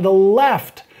flow on the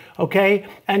left, okay?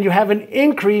 And you have an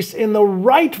increase in the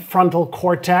right frontal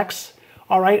cortex,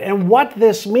 all right? And what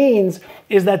this means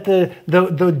is that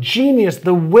the genius,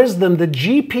 the wisdom, the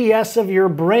GPS of your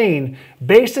brain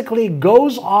basically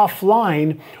goes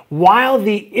offline while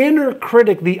the inner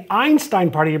critic, the Einstein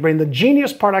part of your brain, the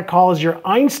genius part I call is your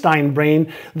Einstein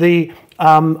brain, the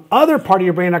other part of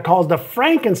your brain I call is the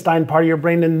Frankenstein part of your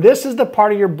brain, and this is the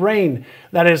part of your brain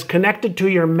that is connected to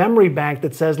your memory bank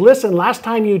that says, listen, last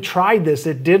time you tried this,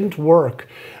 it didn't work.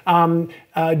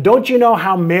 Don't you know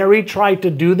how Mary tried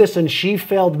to do this and she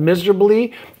failed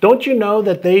miserably? Don't you know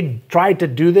that they tried to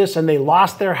do this and they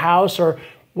lost their house? Or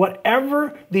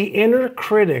whatever the inner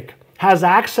critic has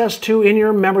access to in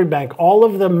your memory bank, all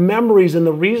of the memories and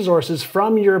the resources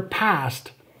from your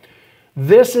past,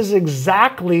 this is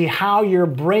exactly how your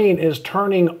brain is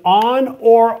turning on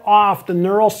or off the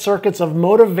neural circuits of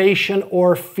motivation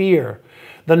or fear,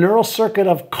 the neural circuit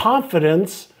of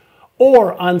confidence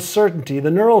or uncertainty, the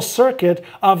neural circuit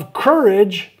of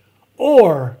courage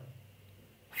or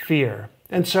fear.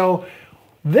 And so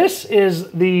this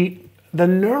is the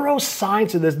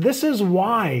neuroscience of this. This is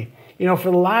why,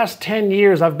 for the last 10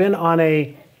 years, I've been on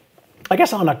a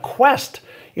quest.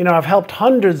 I've helped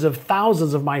hundreds of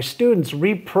thousands of my students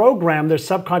reprogram their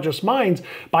subconscious minds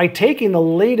by taking the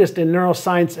latest in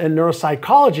neuroscience and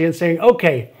neuropsychology and saying,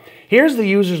 okay, here's the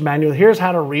user's manual, here's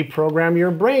how to reprogram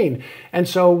your brain. And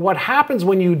so what happens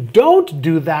when you don't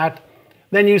do that,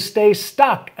 then you stay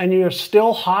stuck and you're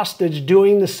still hostage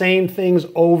doing the same things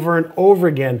over and over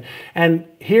again. And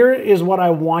here is what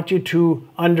I want you to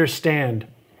understand.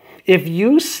 If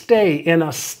you stay in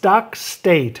a stuck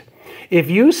state, if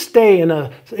you stay in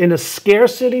a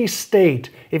scarcity state,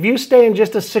 if you stay in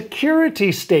just a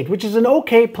security state, which is an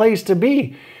okay place to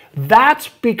be, that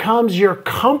becomes your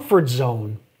comfort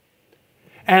zone.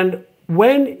 And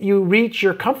when you reach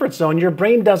your comfort zone, your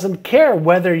brain doesn't care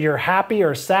whether you're happy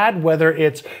or sad, whether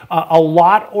it's a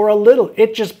lot or a little.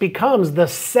 It just becomes the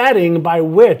setting by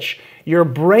which your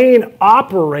brain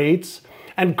operates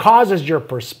and causes your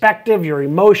perspective, your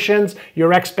emotions,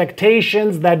 your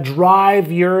expectations that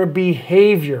drive your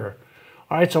behavior.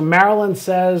 All right, so Marilyn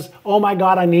says, oh my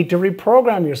God, I need to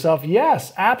reprogram yourself.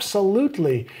 Yes,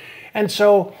 absolutely. And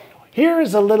so here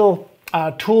is a little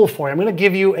tool for you. I'm going to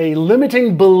give you a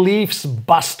limiting beliefs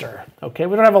buster. Okay,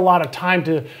 we don't have a lot of time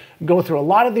to go through a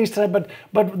lot of these today,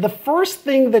 but the first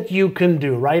thing that you can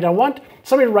do, right? I want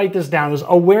somebody to write this down, is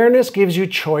awareness gives you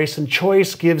choice and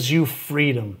choice gives you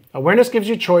freedom. Awareness gives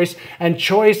you choice and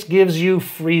choice gives you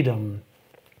freedom.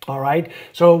 All right,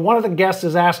 so one of the guests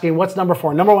is asking, what's number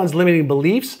 4? Number 1 is limiting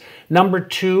beliefs. Number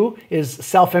 2 is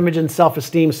self-image and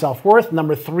self-esteem, self-worth.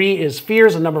 Number 3 is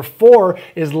fears. And number 4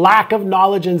 is lack of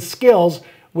knowledge and skills,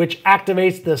 which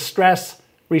activates the stress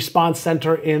response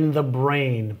center in the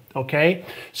brain, okay?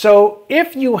 So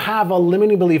if you have a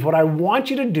limiting belief, what I want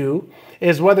you to do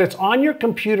is, whether it's on your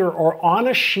computer or on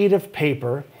a sheet of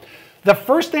paper, the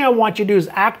first thing I want you to do is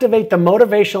activate the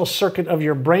motivational circuit of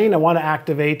your brain. I want to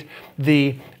activate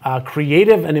the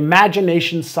creative and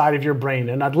imagination side of your brain.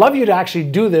 And I'd love you to actually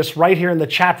do this right here in the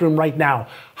chat room right now.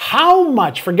 How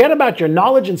much, forget about your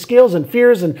knowledge and skills and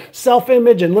fears and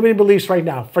self-image and limiting beliefs right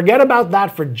now. Forget about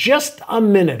that for just a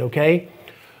minute, okay?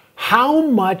 How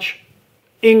much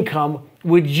income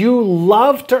would you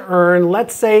love to earn,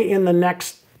 let's say in the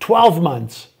next 12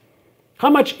 months? How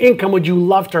much income would you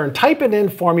love to earn? Type it in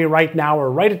for me right now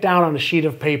or write it down on a sheet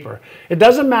of paper. It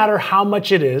doesn't matter how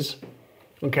much it is,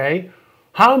 okay?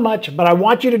 How much, but I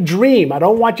want you to dream. I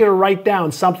don't want you to write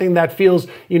down something that feels,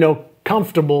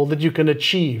 comfortable that you can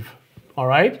achieve, all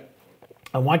right?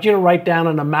 I want you to write down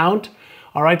an amount,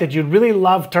 all right, that you'd really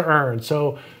love to earn.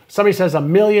 So Somebody says 1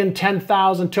 million,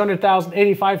 10,000, 200,000,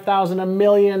 85,000, 1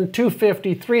 million,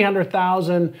 250,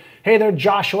 300,000. Hey there,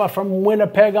 Joshua from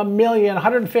Winnipeg, 1 million,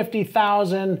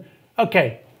 150,000.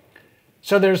 Okay,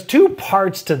 so there's two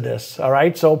parts to this, all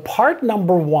right? So part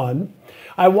number one,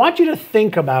 I want you to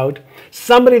think about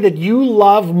somebody that you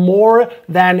love more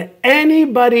than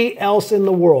anybody else in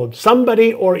the world,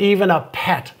 somebody or even a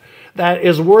pet that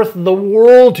is worth the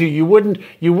world to you.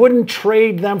 You wouldn't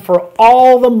trade them for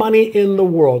all the money in the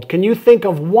world. Can you think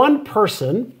of one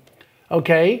person,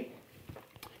 okay?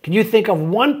 Can you think of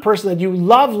one person that you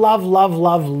love, love, love,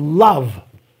 love, love?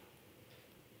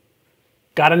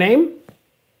 Got a name?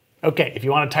 Okay, if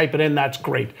you want to type it in, that's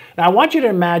great. Now, I want you to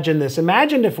imagine this.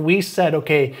 Imagine if we said,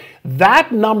 okay,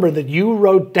 that number that you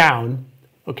wrote down,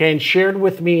 okay, and shared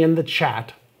with me in the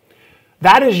chat,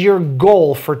 that is your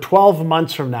goal for 12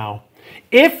 months from now.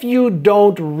 If you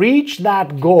don't reach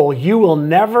that goal, you will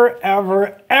never,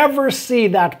 ever, ever see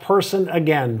that person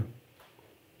again.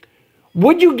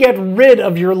 Would you get rid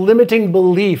of your limiting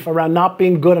belief around not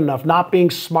being good enough, not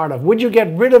being smart enough? Would you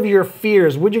get rid of your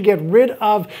fears? Would you get rid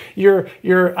of your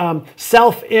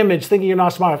self-image, thinking you're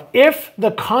not smart enough? If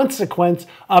the consequence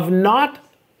of not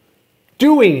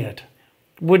doing it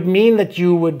would mean that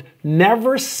you would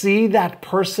never see that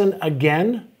person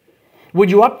again, would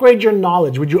you upgrade your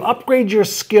knowledge? Would you upgrade your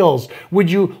skills?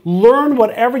 Would you learn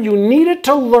whatever you needed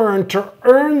to learn to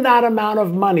earn that amount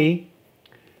of money?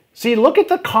 See, look at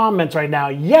the comments right now.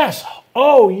 Yes.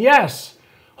 Oh, yes.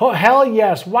 Oh, hell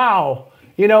yes. Wow.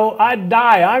 You know, I'd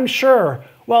die, I'm sure.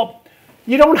 Well,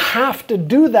 you don't have to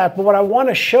do that. But what I want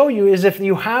to show you is if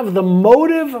you have the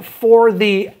motive for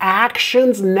the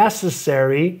actions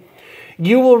necessary,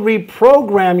 you will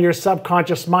reprogram your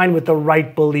subconscious mind with the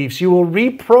right beliefs. You will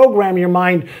reprogram your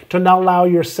mind to not allow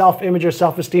your self-image or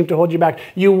self-esteem to hold you back.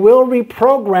 You will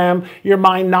reprogram your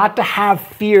mind not to have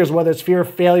fears, whether it's fear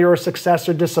of failure or success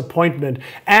or disappointment.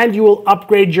 And you will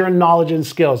upgrade your knowledge and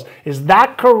skills. Is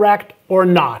that correct or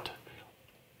not?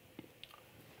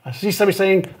 I see somebody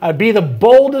saying, I'd be the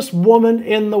boldest woman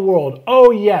in the world. Oh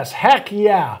yes, heck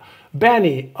yeah.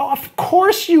 Benny, oh, of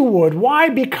course you would. Why?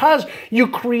 Because you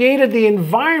created the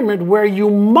environment where you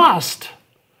must,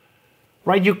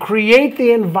 right? You create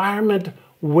the environment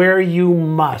where you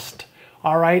must,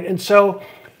 all right? And so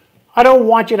I don't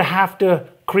want you to have to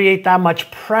create that much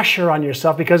pressure on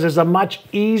yourself because there's a much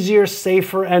easier,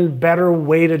 safer, and better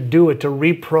way to do it, to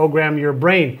reprogram your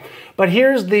brain. But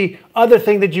here's the other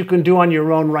thing that you can do on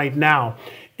your own right now.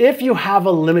 If you have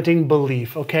a limiting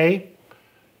belief, okay?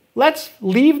 Let's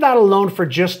leave that alone for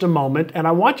just a moment, and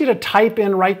I want you to type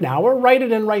in right now, or write it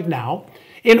in right now,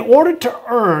 in order to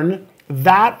earn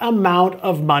that amount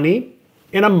of money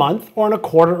in a month, or in a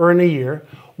quarter, or in a year,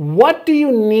 what do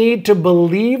you need to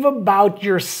believe about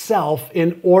yourself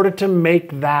in order to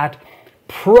make that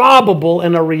probable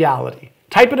in a reality?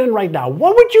 Type it in right now.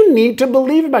 What would you need to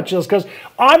believe about yourself? Because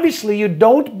obviously you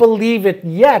don't believe it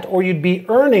yet, or you'd be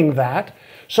earning that.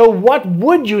 So what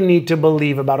would you need to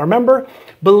believe about? Remember,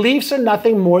 beliefs are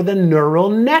nothing more than neural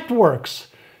networks.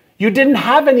 You didn't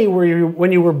have any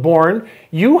when you were born.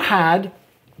 You had,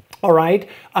 all right,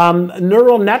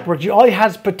 neural networks. All you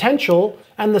had is potential,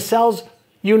 and the cells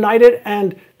united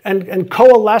and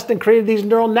coalesced and created these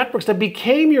neural networks that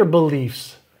became your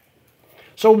beliefs.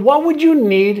 So what would you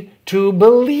need to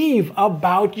believe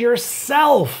about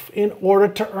yourself in order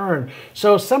to earn?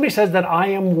 So somebody says that I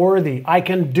am worthy, I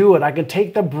can do it, I can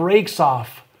take the brakes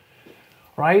off,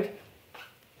 right?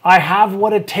 I have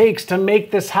what it takes to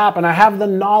make this happen. I have the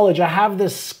knowledge, I have the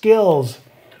skills,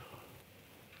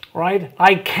 right?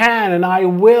 I can and I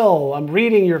will. I'm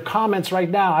reading your comments right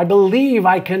now. I believe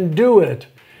I can do it.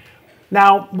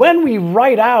 Now, when we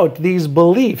write out these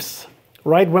beliefs,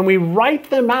 right? When we write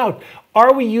them out,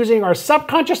 are we using our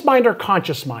subconscious mind or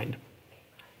conscious mind?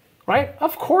 Right?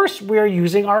 Of course we're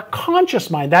using our conscious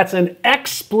mind. That's an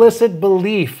explicit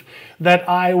belief that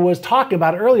I was talking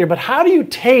about earlier. But how do you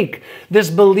take this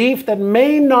belief that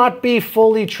may not be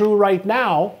fully true right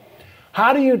now?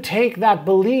 How do you take that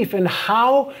belief and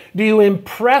how do you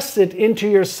impress it into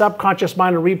your subconscious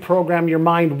mind and reprogram your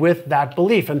mind with that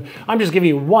belief? And I'm just giving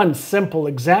you one simple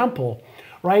example,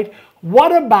 right?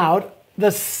 What about the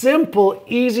simple,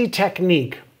 easy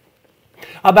technique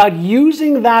about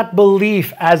using that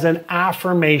belief as an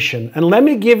affirmation? And let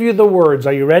me give you the words.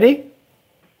 Are you ready?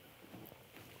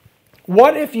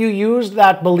 What if you use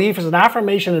that belief as an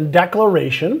affirmation and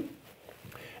declaration?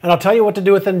 And I'll tell you what to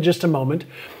do with it in just a moment.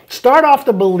 Start off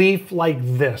the belief like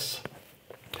this.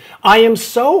 I am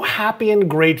so happy and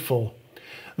grateful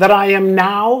that I am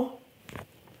now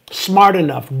smart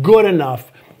enough, good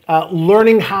enough,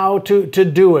 learning how to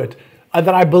do it,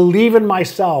 that I believe in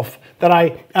myself, that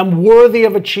I am worthy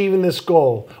of achieving this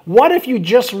goal? What if you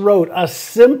just wrote a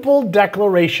simple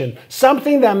declaration,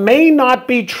 something that may not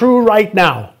be true right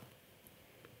now?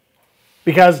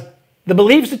 Because the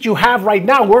beliefs that you have right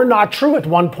now were not true at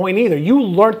one point either. You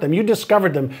learned them, you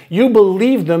discovered them, you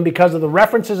believed them because of the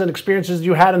references and experiences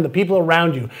you had and the people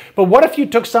around you. But what if you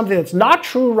took something that's not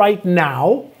true right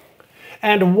now,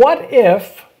 and what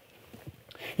if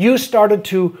you started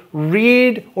to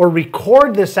read or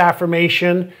record this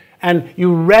affirmation and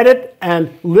you read it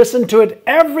and listened to it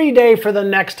every day for the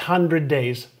next 100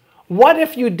 days? What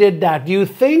if you did that? Do you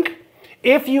think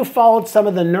if you followed some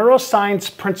of the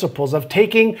neuroscience principles of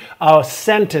taking a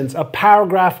sentence, a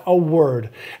paragraph, a word,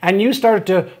 and you started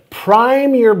to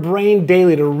prime your brain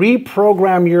daily, to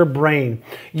reprogram your brain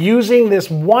using this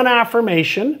one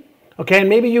affirmation, okay, and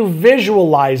maybe you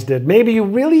visualized it, maybe you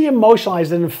really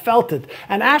emotionalized it and felt it,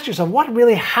 and asked yourself, what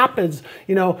really happens,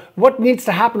 what needs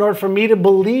to happen in order for me to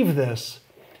believe this?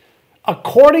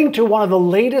 According to one of the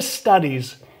latest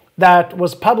studies that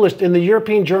was published in the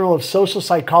European Journal of Social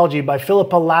Psychology by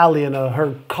Philippa Lally and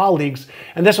her colleagues,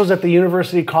 and this was at the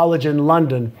University College in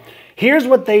London, here's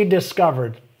what they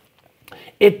discovered.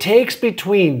 It takes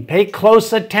pay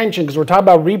close attention, because we're talking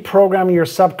about reprogramming your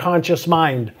subconscious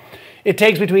mind. It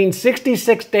takes between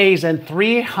 66 days and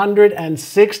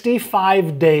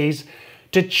 365 days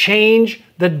to change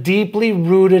the deeply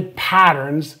rooted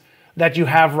patterns that you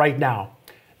have right now.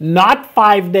 Not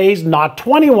 5 days, not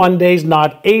 21 days,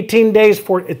 not 18 days,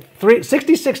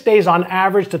 66 days on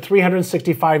average to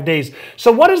 365 days.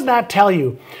 So what does that tell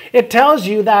you? It tells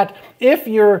you that if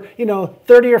you're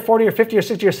 30 or 40 or 50 or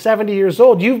 60 or 70 years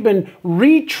old, you've been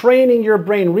retraining your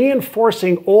brain,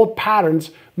 reinforcing old patterns,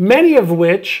 many of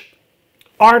which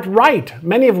aren't right,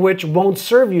 many of which won't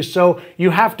serve you. So you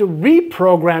have to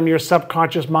reprogram your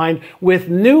subconscious mind with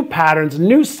new patterns,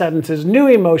 new sentences, new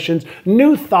emotions,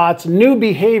 new thoughts, new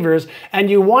behaviors, and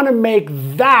you want to make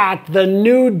that the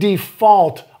new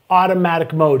default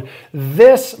automatic mode.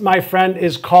 This, my friend,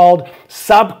 is called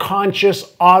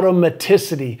subconscious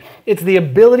automaticity. It's the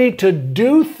ability to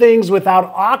do things without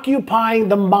occupying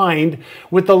the mind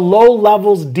with the low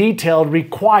levels detailed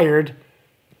required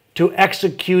to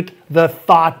execute the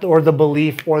thought or the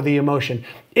belief or the emotion.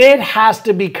 It has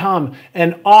to become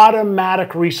an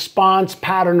automatic response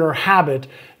pattern or habit,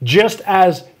 just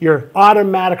as your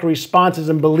automatic responses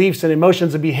and beliefs and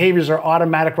emotions and behaviors are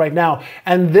automatic right now.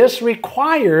 And this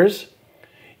requires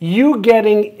you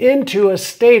getting into a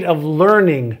state of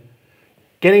learning,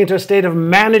 getting into a state of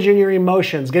managing your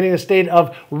emotions, getting a state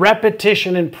of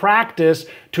repetition and practice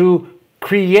to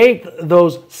create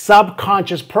those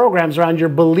subconscious programs around your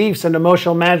beliefs and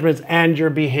emotional management and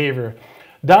your behavior.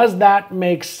 Does that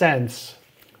make sense?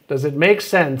 Does it make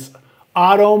sense?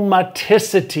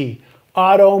 Automaticity.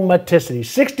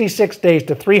 66 days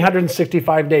to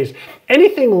 365 days.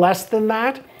 Anything less than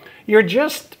that, you're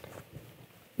just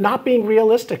not being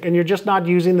realistic and you're just not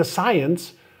using the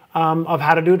science of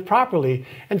how to do it properly.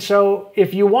 And so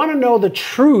if you want to know the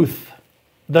truth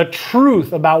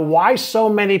about why so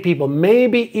many people,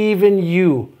 maybe even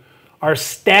you, are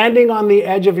standing on the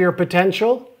edge of your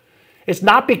potential, it's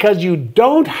not because you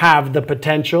don't have the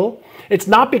potential. It's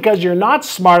not because you're not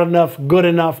smart enough, good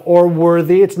enough, or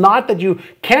worthy. It's not that you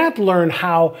can't learn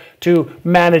how to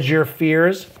manage your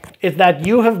fears. It's that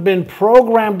you have been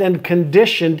programmed and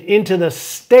conditioned into the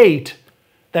state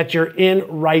that you're in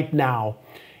right now.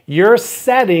 Your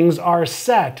settings are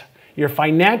set. Your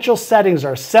financial settings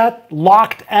are set,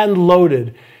 locked, and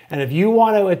loaded. And if you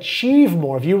want to achieve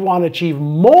more, if you want to achieve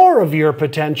more of your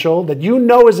potential that you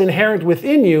know is inherent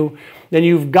within you, then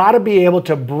you've got to be able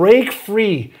to break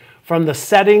free from the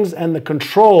settings and the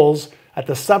controls at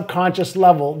the subconscious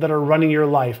level that are running your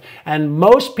life. And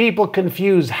most people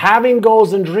confuse having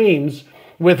goals and dreams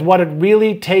with what it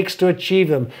really takes to achieve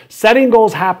them. Setting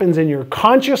goals happens in your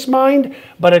conscious mind,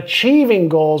 but achieving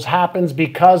goals happens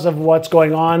because of what's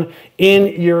going on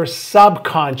in your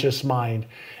subconscious mind.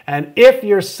 And if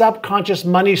your subconscious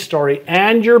money story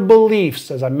and your beliefs,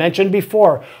 as I mentioned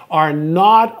before, are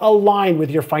not aligned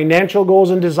with your financial goals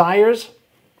and desires,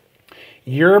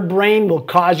 your brain will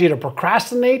cause you to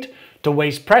procrastinate, to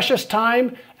waste precious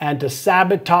time, and to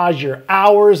sabotage your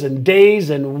hours and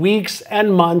days and weeks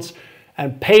and months.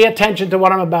 And pay attention to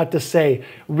what I'm about to say.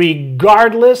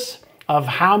 Regardless of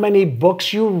how many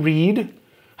books you read,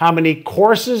 how many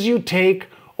courses you take,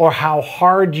 or how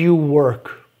hard you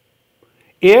work.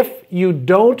 If you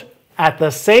don't, at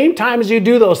the same time as you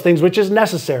do those things, which is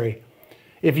necessary,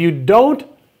 if you don't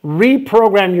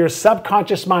reprogram your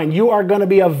subconscious mind, you are going to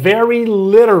be a very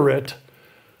literate,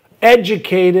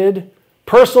 educated,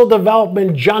 personal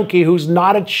development junkie who's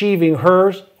not achieving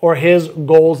hers or his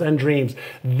goals and dreams.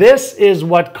 This is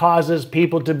what causes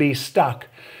people to be stuck.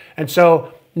 And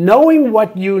so knowing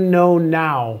what you know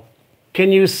now,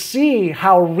 can you see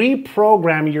how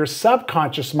reprogramming your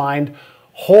subconscious mind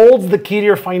holds the key to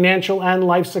your financial and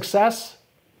life success?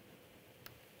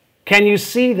 Can you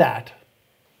see that?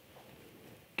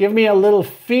 Give me a little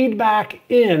feedback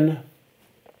in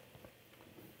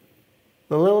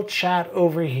the little chat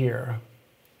over here.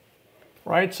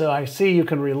 Right, so I see you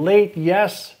can relate,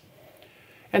 yes.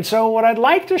 And so what I'd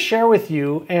like to share with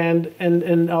you, and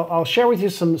I'll share with you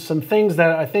some things that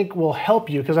I think will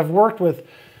help you, because I've worked with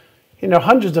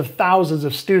hundreds of thousands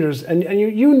of students, and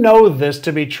you know this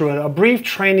to be true. A brief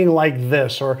training like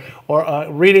this, or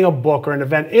reading a book or an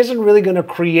event, isn't really going to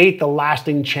create the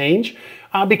lasting change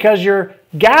because you're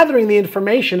gathering the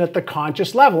information at the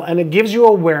conscious level, and it gives you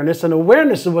awareness, and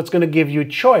awareness is what's going to give you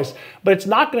choice, but it's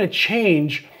not going to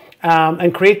change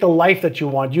and create the life that you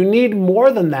want. You need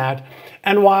more than that.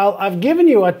 And while I've given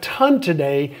you a ton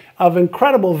today of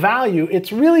incredible value,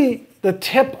 it's really the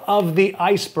tip of the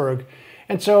iceberg.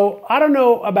 And so I don't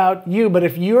know about you, but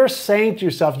if you're saying to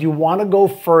yourself you want to go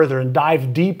further and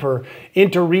dive deeper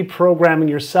into reprogramming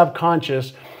your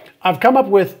subconscious, I've come up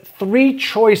with 3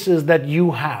 choices that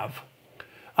you have.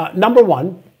 Number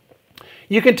 1,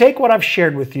 you can take what I've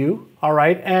shared with you, all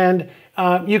right, and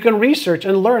you can research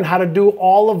and learn how to do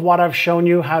all of what I've shown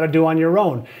you how to do on your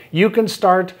own. You can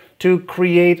start to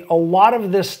create a lot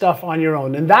of this stuff on your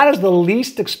own. And that is the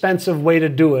least expensive way to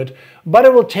do it, but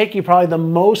it will take you probably the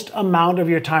most amount of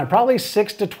your time, probably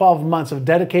 6 to 12 months of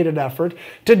dedicated effort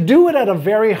to do it at a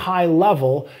very high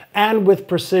level and with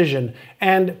precision.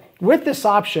 And with this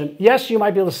option, yes, you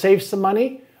might be able to save some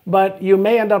money, but you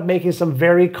may end up making some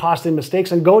very costly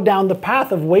mistakes and go down the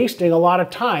path of wasting a lot of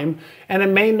time, and it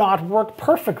may not work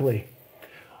perfectly.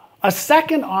 A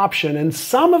second option, and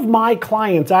some of my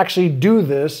clients actually do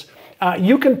this,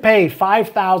 you can pay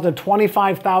 $5,000 to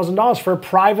 $25,000 for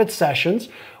private sessions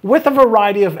with a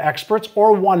variety of experts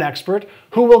or one expert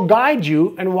who will guide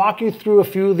you and walk you through a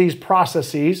few of these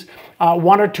processes,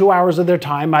 1 or 2 hours of their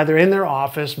time, either in their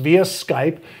office, via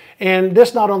Skype. And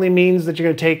this not only means that you're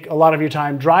going to take a lot of your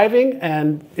time driving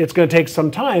and it's going to take some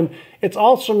time, it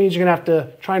also means you're going to have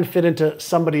to try and fit into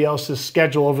somebody else's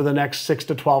schedule over the next 6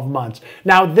 to 12 months.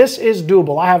 Now, this is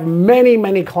doable. I have many,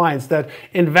 many clients that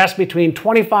invest between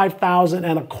 $25,000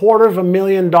 and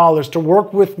 $250,000 to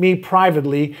work with me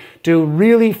privately to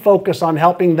really focus on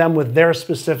helping them with their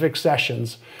specific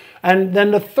sessions. And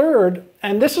then the third,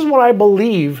 and this is what I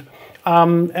believe,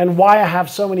 and why I have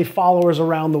so many followers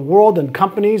around the world and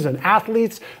companies and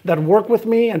athletes that work with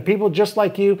me and people just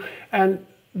like you. And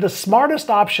the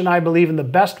smartest option, I believe, and the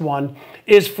best one,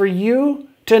 is for you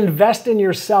to invest in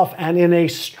yourself and in a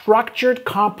structured,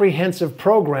 comprehensive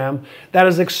program that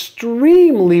is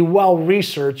extremely well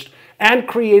researched and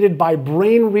created by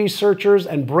brain researchers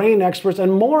and brain experts.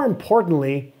 And more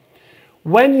importantly,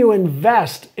 when you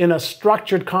invest in a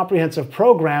structured, comprehensive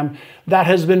program that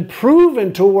has been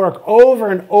proven to work over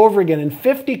and over again in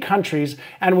 50 countries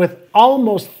and with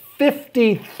almost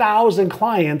 50,000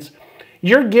 clients,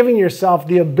 you're giving yourself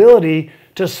the ability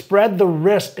to spread the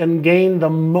risk and gain the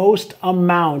most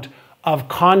amount of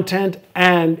content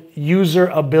and user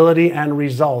ability and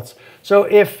results. So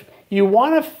if you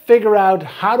want to figure out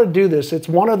how to do this, it's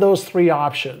one of those 3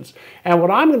 options. And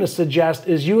what I'm going to suggest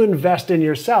is you invest in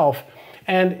yourself.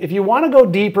 And if you want to go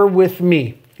deeper with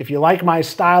me, if you like my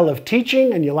style of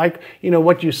teaching and you like,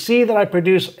 what you see that I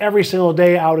produce every single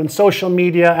day out in social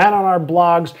media and on our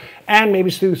blogs and maybe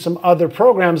through some other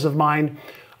programs of mine,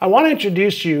 I want to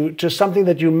introduce you to something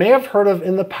that you may have heard of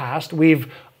in the past.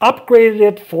 We've upgraded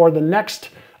it for the next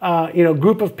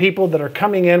group of people that are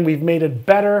coming in. We've made it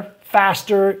better,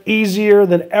 faster, easier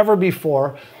than ever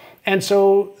before. And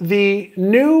so the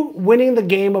new Winning the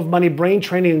Game of Money brain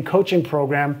training and coaching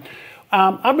program,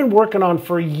 I've been working on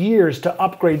for years to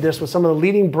upgrade this with some of the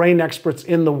leading brain experts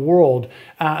in the world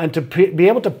and to be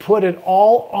able to put it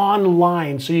all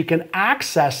online so you can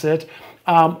access it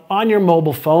on your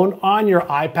mobile phone, on your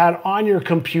iPad, on your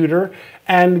computer,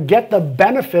 and get the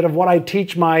benefit of what I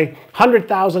teach my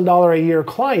 $100,000 a year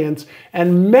clients.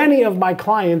 And many of my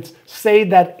clients say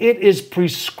that it is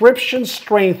prescription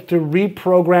strength to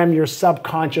reprogram your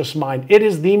subconscious mind. It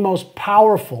is the most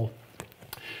powerful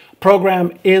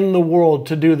program in the world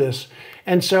to do this.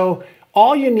 And so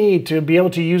all you need to be able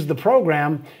to use the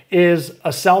program is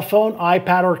a cell phone,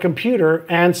 iPad, or computer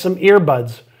and some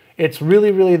earbuds. It's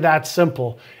really, really that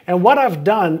simple. And what I've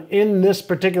done in this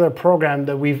particular program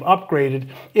that we've upgraded,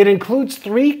 it includes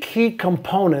 3 key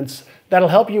components that'll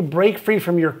help you break free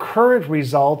from your current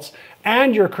results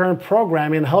and your current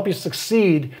programming and help you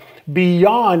succeed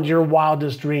beyond your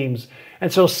wildest dreams.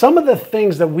 And so some of the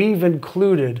things that we've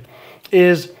included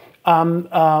is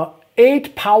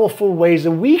 8 powerful ways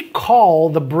that we call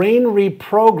the brain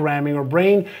reprogramming or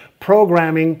brain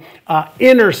programming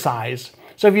innercise.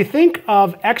 So if you think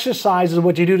of exercise as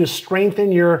what you do to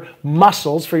strengthen your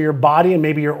muscles for your body and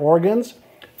maybe your organs,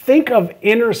 think of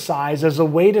innercise as a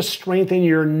way to strengthen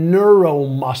your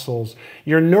neuromuscles,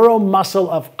 your neuromuscle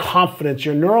of confidence,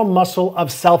 your neuromuscle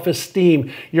of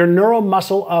self-esteem, your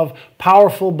neuromuscle of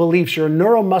powerful beliefs, your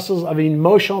neuromuscles of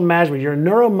emotional management, your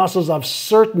neuromuscles of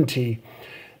certainty.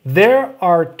 There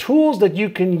are tools that you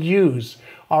can use,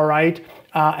 all right?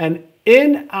 And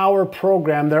in our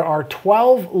program, there are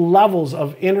 12 levels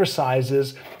of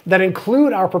innercises that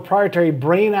include our proprietary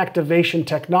brain activation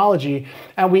technology.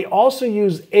 And we also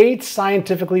use 8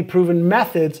 scientifically proven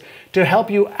methods to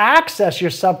help you access your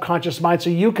subconscious mind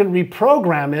so you can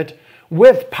reprogram it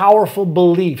with powerful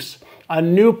beliefs, a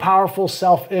new powerful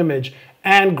self-image,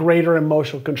 and greater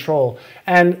emotional control.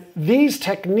 And these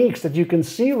techniques that you can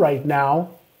see right now,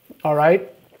 all right,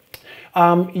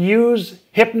 use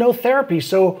hypnotherapy.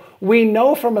 So we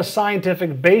know from a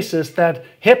scientific basis that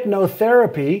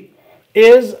hypnotherapy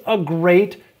is a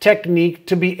great technique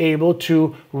to be able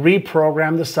to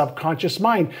reprogram the subconscious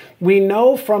mind. We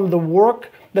know from the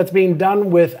work that's being done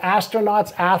with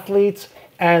astronauts, athletes,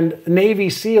 and Navy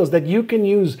SEALs that you can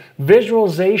use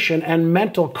visualization and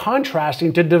mental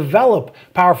contrasting to develop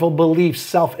powerful beliefs,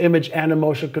 self-image, and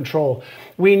emotional control.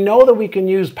 We know that we can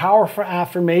use powerful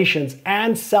affirmations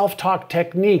and self-talk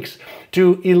techniques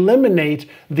to eliminate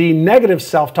the negative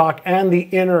self-talk and the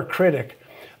inner critic.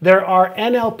 There are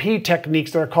NLP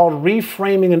techniques that are called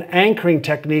reframing and anchoring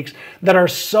techniques that are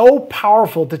so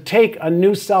powerful to take a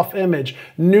new self-image,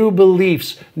 new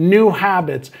beliefs, new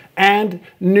habits, and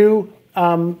new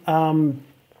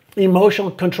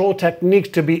emotional control techniques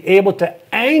to be able to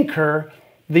anchor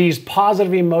these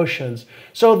positive emotions.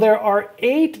 So there are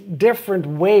 8 different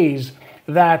ways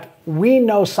that we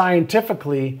know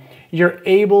scientifically you're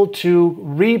able to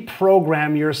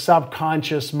reprogram your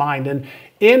subconscious mind. And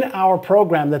in our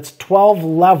program, that's 12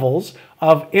 levels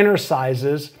of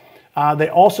innercises. They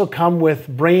also come with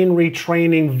brain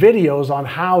retraining videos on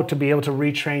how to be able to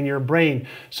retrain your brain.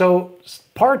 So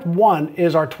part 1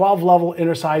 is our 12-level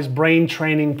innercise brain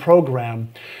training program.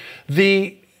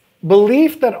 The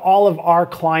belief that all of our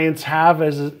clients have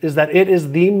is that it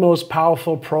is the most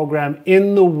powerful program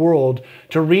in the world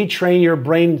to retrain your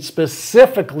brain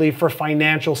specifically for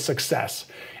financial success.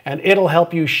 And it'll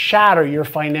help you shatter your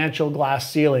financial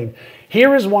glass ceiling.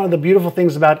 Here is one of the beautiful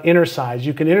things about innercise.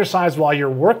 You can innercise while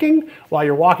you're working, while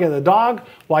you're walking the dog,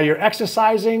 while you're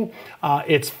exercising.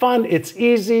 It's fun, it's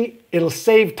easy, it'll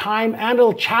save time, and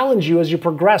it'll challenge you as you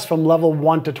progress from level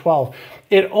 1 to 12.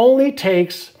 It only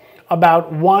takes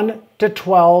about 20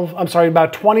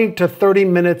 to 30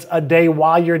 minutes a day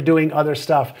while you're doing other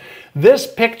stuff. This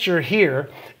picture here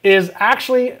is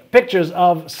actually pictures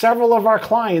of several of our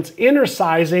clients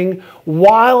innercising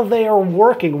while they are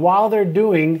working, while they're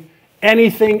doing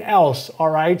anything else, all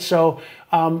right? So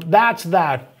that's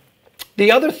that.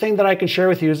 The other thing that I can share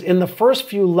with you is in the first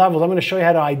few levels, I'm going to show you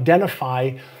how to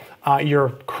identify your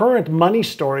current money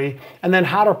story and then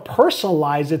how to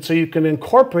personalize it so you can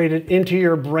incorporate it into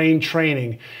your brain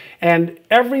training. And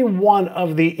every one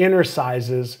of the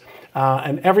innercises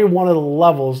and every one of the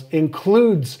levels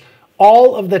includes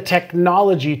all of the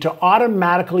technology to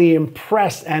automatically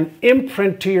impress and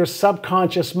imprint to your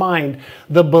subconscious mind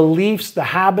the beliefs, the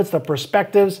habits, the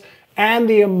perspectives, and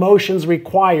the emotions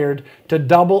required to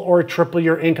double or triple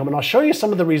your income. And I'll show you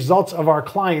some of the results of our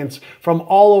clients from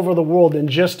all over the world in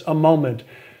just a moment.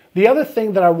 The other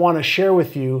thing that I want to share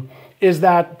with you is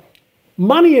that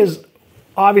money is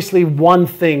obviously one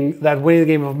thing that winning the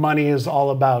game of money is all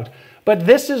about. But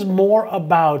this is more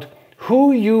about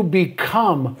who you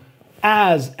become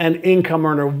as an income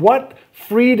earner, what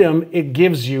freedom it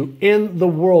gives you in the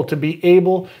world to be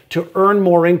able to earn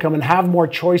more income and have more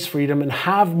choice freedom and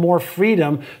have more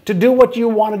freedom to do what you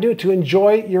want to do, to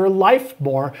enjoy your life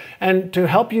more and to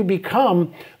help you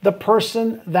become the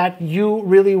person that you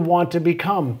really want to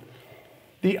become.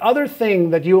 The other thing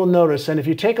that you will notice, and if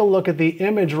you take a look at the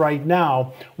image right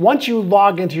now, once you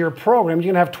log into your program, you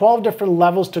can have 12 different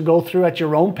levels to go through at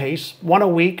your own pace, one a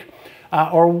week,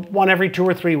 or one every 2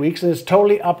 or 3 weeks, and it's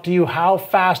totally up to you how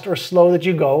fast or slow that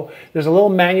you go. There's a little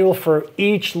manual for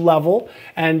each level,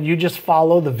 and you just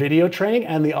follow the video training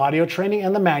and the audio training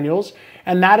and the manuals,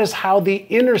 and that is how the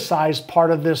innercise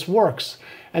part of this works.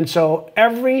 And so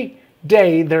every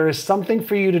day, there is something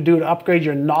for you to do to upgrade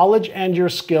your knowledge and your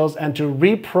skills and to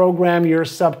reprogram your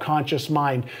subconscious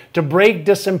mind, to break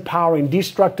disempowering,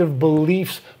 destructive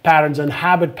beliefs patterns and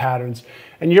habit patterns.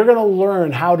 And you're going to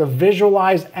learn how to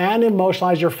visualize and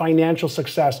emotionalize your financial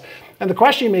success. And the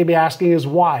question you may be asking is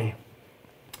why?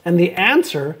 And the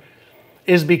answer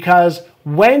is because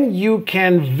when you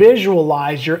can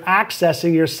visualize, you're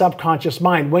accessing your subconscious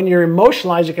mind. When you're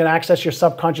emotionalized, you can access your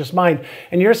subconscious mind.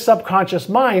 And your subconscious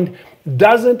mind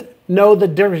doesn't know the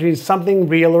difference between something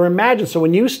real or imagined. So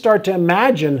when you start to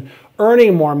imagine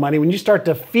earning more money, when you start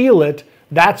to feel it,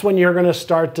 that's when you're going to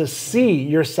start to see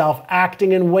yourself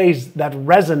acting in ways that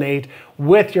resonate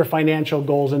with your financial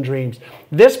goals and dreams.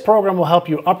 This program will help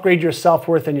you upgrade your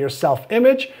self-worth and your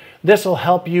self-image. This will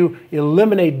help you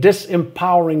eliminate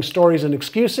disempowering stories and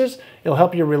excuses. It'll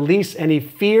help you release any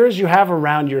fears you have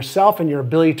around yourself and your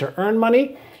ability to earn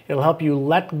money. It'll help you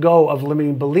let go of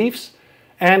limiting beliefs,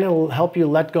 and it'll help you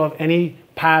let go of any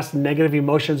past negative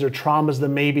emotions or traumas that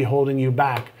may be holding you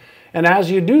back. And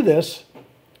as you do this,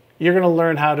 you're going to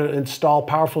learn how to install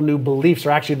powerful new beliefs, or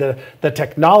actually the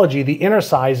technology, the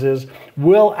innercises,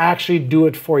 will actually do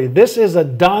it for you. This is a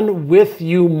done with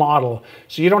you model,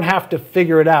 so you don't have to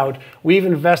figure it out. We've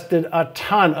invested a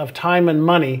ton of time and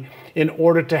money in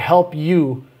order to help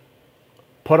you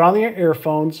put on your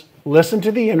earphones, listen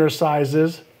to the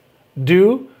innercises,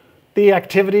 do the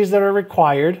activities that are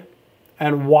required,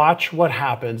 and watch what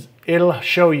happens. It'll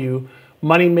show you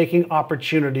money-making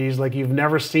opportunities like you've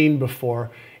never seen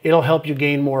before. It'll help you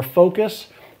gain more focus,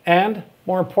 and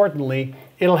more importantly,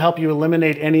 it'll help you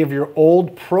eliminate any of your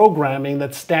old programming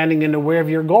that's standing in the way of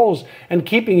your goals and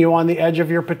keeping you on the edge of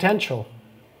your potential.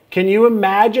 Can you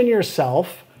imagine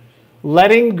yourself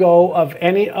letting go of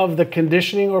any of the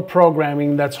conditioning or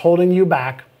programming that's holding you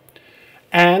back?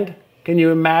 And can you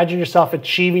imagine yourself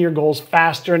achieving your goals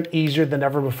faster and easier than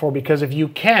ever before? Because if you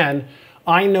can,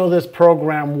 I know this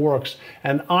program works,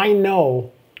 and I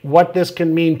know what this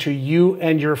can mean to you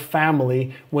and your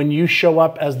family when you show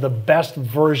up as the best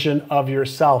version of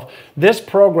yourself. This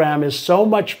program is so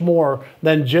much more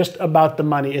than just about the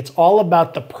money. It's all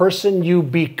about the person you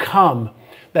become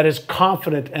that is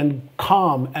confident and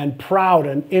calm and proud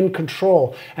and in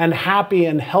control and happy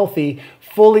and healthy,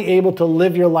 fully able to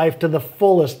live your life to the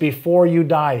fullest before you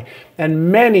die. And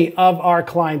many of our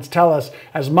clients tell us,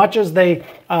 as much as they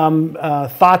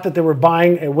thought that they were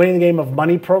buying a winning the game of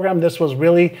money program, this was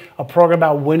really a program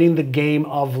about winning the game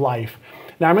of life.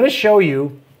 Now I'm going to show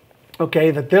you, okay,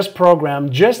 that this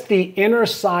program, just the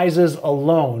innercises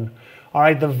alone, all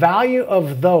right, the value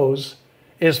of those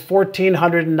is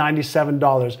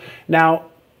 $1,497. Now,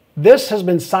 this has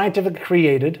been scientifically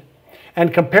created,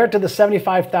 and compared to the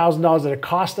 $75,000 that it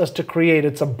cost us to create,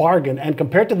 it's a bargain. And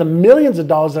compared to the millions of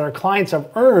dollars that our clients have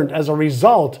earned as a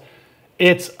result,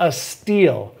 it's a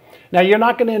steal. Now, you're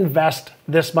not going to invest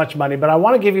this much money, but I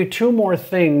want to give you two more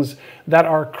things that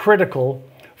are critical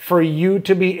for you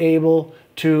to be able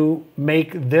to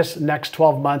make this next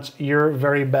 12 months your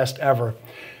very best ever.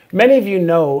 Many of you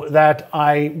know that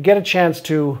I get a chance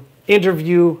to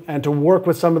interview and to work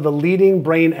with some of the leading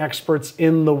brain experts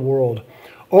in the world.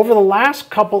 Over the last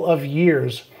couple of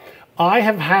years, I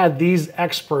have had these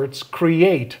experts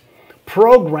create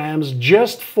programs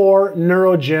just for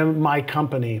NeuroGym, my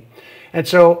company. And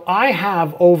so I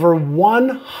have over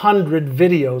 100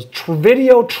 videos,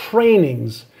 video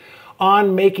trainings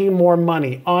on making more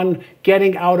money, on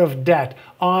getting out of debt,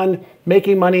 on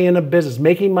making money in a business,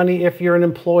 making money if you're an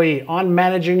employee, on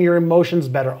managing your emotions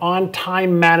better, on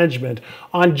time management,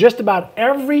 on just about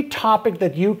every topic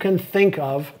that you can think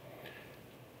of.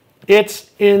 It's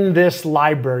in this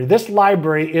library. This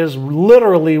library is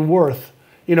literally worth,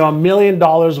 $1 million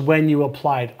when you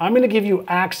applied. I'm going to give you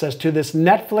access to this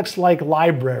Netflix-like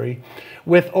library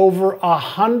with over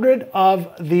 100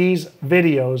 of these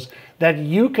videos that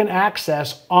you can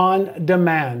access on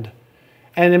demand.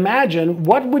 And imagine,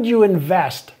 what would you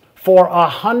invest for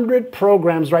 100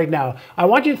 programs right now? I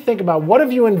want you to think about, what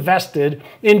have you invested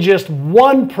in just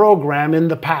one program in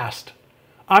the past?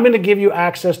 I'm going to give you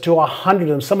access to 100 of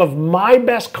them. Some of my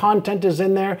best content is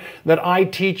in there that I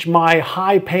teach my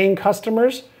high-paying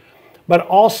customers, but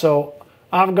also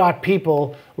I've got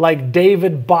people like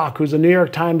David Bach, who's a New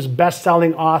York Times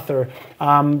bestselling author,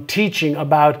 teaching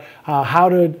about how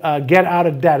to get out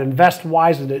of debt, invest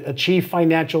wisely, to achieve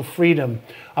financial freedom.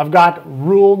 I've got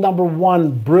rule number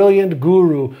one, brilliant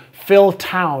guru, Phil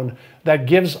Town, that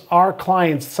gives our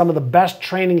clients some of the best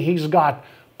training he's got.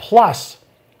 Plus,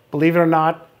 believe it or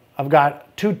not, I've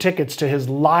got 2 tickets to his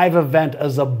live event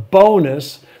as a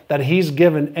bonus that he's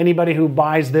given anybody who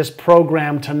buys this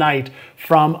program tonight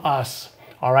from us.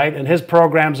 all right? And his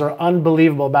programs are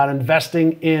unbelievable about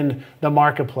investing in the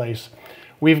marketplace.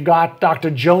 We've got Dr.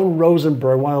 Joan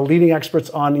Rosenberg, one of the leading experts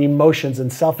on emotions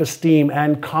and self-esteem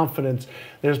and confidence.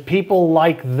 There's people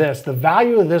like this. The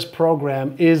value of this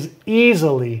program is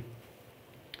easily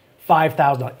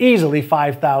 $5,000. Easily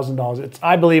 $5,000.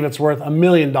 I believe it's worth $1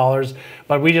 million,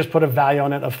 but we just put a value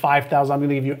on it of $5,000. I'm going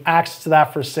to give you access to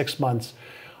that for 6 months.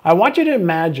 I want you to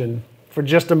imagine for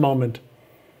just a moment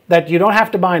that you don't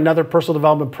have to buy another personal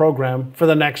development program for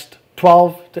the next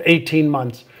 12 to 18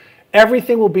 months.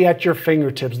 Everything will be at your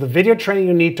fingertips. The video training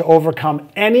you need to overcome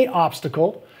any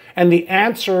obstacle and the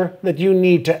answer that you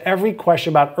need to every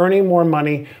question about earning more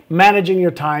money, managing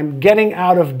your time, getting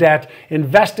out of debt,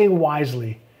 investing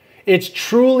wisely. It's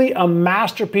truly a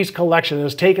masterpiece collection. It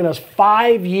has taken us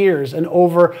 5 years and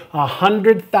over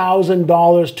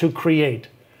 $100,000 to create.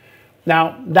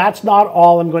 Now, that's not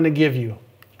all I'm going to give you,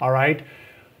 all right?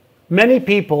 Many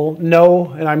people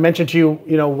know, and I mentioned to you,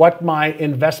 what my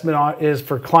investment is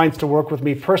for clients to work with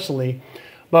me personally.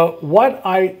 But what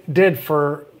I did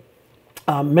for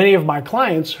many of my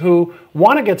clients who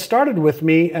want to get started with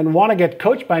me and want to get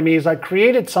coached by me is I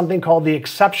created something called the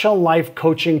Exceptional Life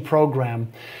Coaching Program.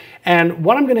 And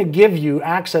what I'm going to give you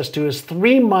access to is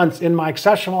 3 months in my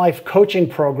Exceptional Life Coaching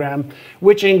Program,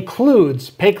 which includes,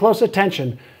 pay close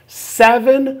attention,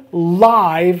 7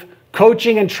 live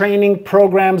coaching and training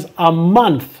programs a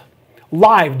month,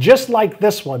 live, just like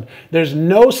this one. There's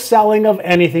no selling of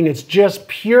anything. It's just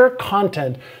pure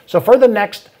content. So for the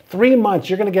next 3 months,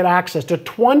 you're going to get access to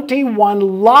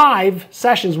 21 live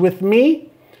sessions with me,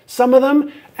 some of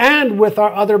them, and with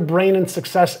our other brain and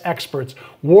success experts,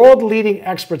 world-leading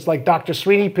experts like Dr.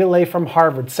 Srini Pillai from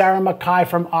Harvard, Sarah Mackay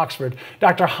from Oxford,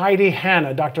 Dr. Heidi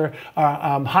Hanna, Dr.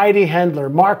 Heidi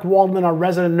Hendler, Mark Waldman, our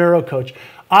resident neurocoach.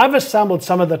 I've assembled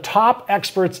some of the top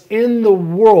experts in the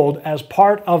world as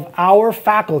part of our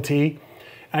faculty,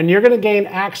 and you're going to gain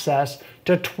access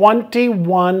to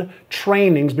 21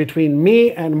 trainings between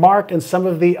me and Mark and some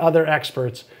of the other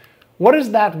experts. What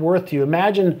is that worth to you?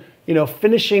 Imagine,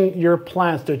 finishing your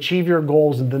plans to achieve your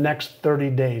goals in the next 30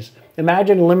 days.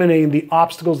 Imagine eliminating the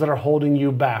obstacles that are holding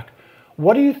you back.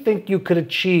 What do you think you could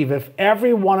achieve if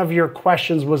every one of your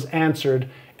questions was answered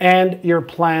and your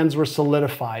plans were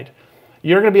solidified?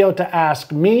 You're going to be able to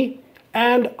ask me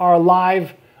and our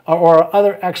live or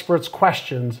other experts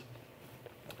questions.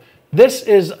 This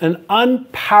is an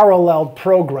unparalleled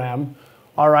program,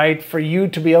 all right, for you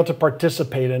to be able to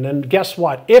participate in. And guess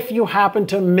what? If you happen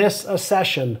to miss a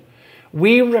session,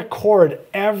 we record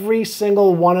every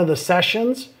single one of the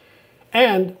sessions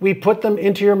and we put them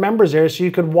into your members area so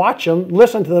you could watch them,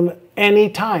 listen to them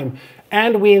anytime.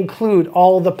 And we include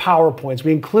all the PowerPoints.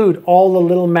 We include all the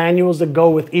little manuals that go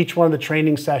with each one of the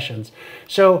training sessions.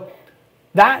 So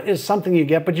that is something you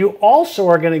get, but you also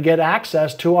are going to get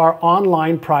access to our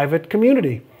online private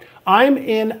community. I'm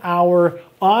in our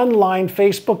online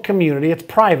Facebook community. It's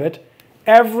private.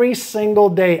 Every single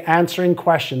day answering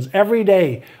questions. Every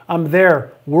day I'm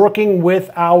there working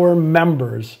with our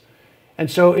members. And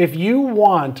so if you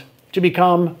want to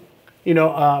become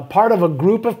part of a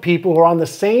group of people who are on the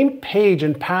same page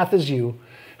and path as you,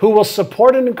 who will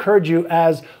support and encourage you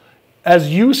as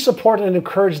you support and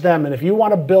encourage them. And if you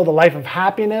want to build a life of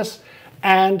happiness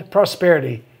and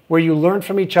prosperity, where you learn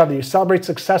from each other, you celebrate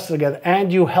success together,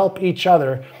 and you help each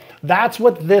other, that's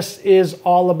what this is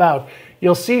all about.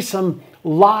 You'll see some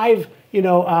live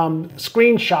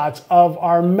screenshots of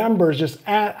our members just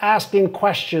asking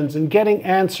questions and getting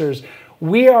answers.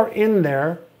 We are in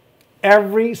there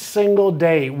every single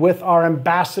day with our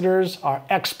ambassadors, our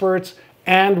experts,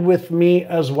 and with me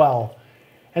as well.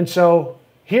 And so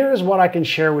here's what I can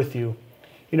share with you.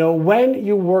 When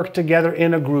you work together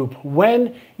in a group,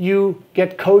 when you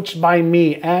get coached by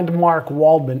me and Mark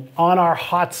Waldman on our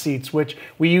hot seats, which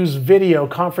we use video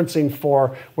conferencing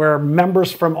for, where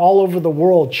members from all over the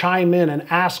world chime in and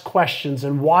ask questions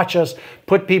and watch us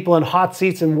put people in hot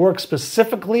seats and work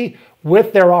specifically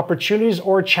with their opportunities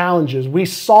or challenges. We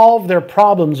solve their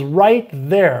problems right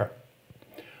there.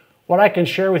 What I can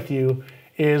share with you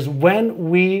is when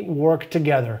we work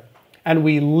together, and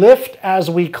we lift as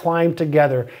we climb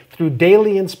together through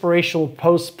daily inspirational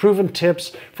posts, proven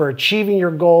tips for achieving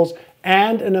your goals,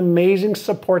 and an amazing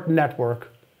support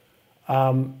network.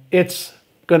 It's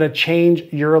going to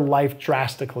change your life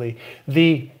drastically.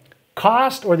 The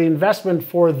cost or the investment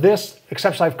for this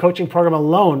Exceptional Life Coaching Program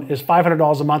alone is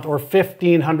 $500 a month or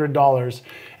 $1,500.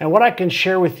 And what I can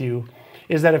share with you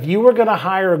is that if you were going to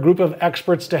hire a group of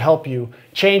experts to help you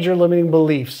change your limiting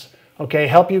beliefs,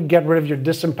 help you get rid of your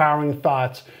disempowering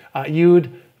thoughts,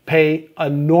 you'd pay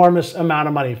enormous amount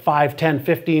of money, $5,000,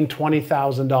 $10,000, $15,000,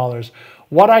 $20,000.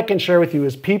 what I can share with you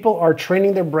is people are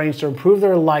training their brains to improve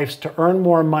their lives to earn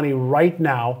more money right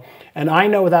now. And I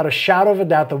know without a shadow of a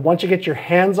doubt that once you get your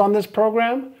hands on this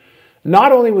program,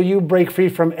 not only will you break free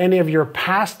from any of your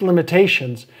past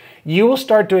limitations, you will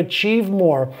start to achieve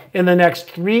more in the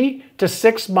next 3 to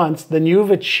 6 months than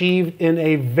you've achieved in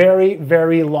a very,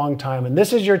 very long time. And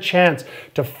this is your chance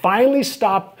to finally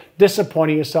stop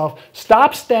disappointing yourself,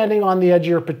 stop standing on the edge of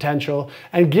your potential,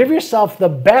 and give yourself the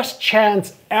best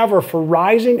chance ever for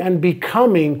rising and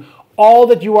becoming all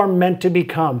that you are meant to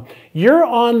become. You're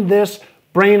on this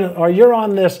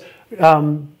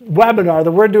webinar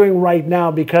that we're doing right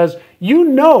now because you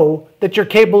know that you're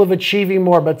capable of achieving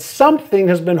more, but something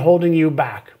has been holding you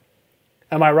back.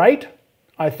 Am I right?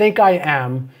 I think I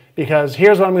am, because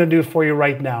here's what I'm going to do for you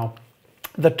right now.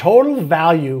 The total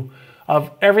value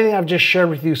of everything I've just shared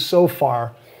with you so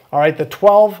far, all right, the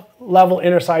 12-level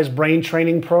inner-size brain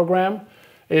training program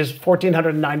is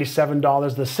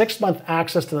 $1,497. The 6-month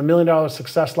access to the $1 Million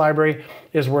Success Library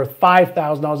is worth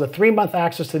 $5,000. The 3-month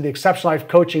access to the Exceptional Life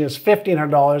Coaching is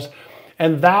 $1,500.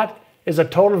 And that is a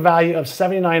total value of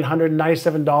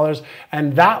 $7,997.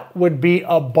 And that would be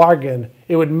a bargain.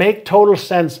 It would make total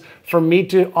sense for me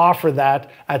to offer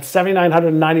that at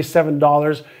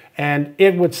 $7,997, and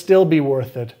it would still be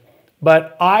worth it.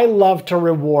 But I love to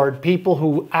reward people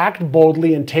who act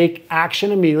boldly and take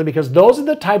action immediately, because those are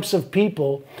the types of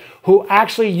people who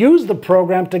actually use the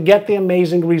program to get the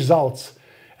amazing results.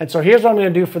 And so here's what I'm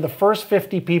going to do for the first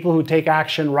 50 people who take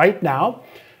action right now.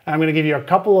 I'm going to give you a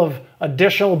couple of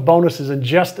additional bonuses in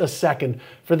just a second.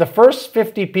 For the first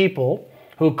 50 people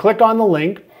who click on the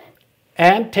link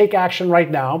and take action right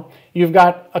now, you've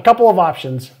got a couple of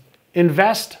options.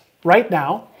 Invest right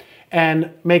now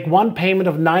and make one payment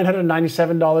of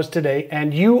 $997 today,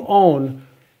 and you own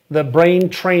the brain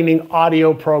training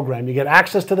audio program. You get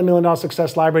access to the $1 Million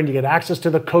Success Library, and you get access to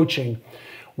the coaching.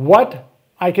 What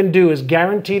I can do is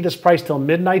guarantee this price till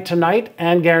midnight tonight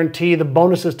and guarantee the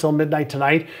bonuses till midnight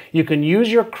tonight. You can use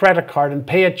your credit card and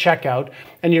pay at checkout,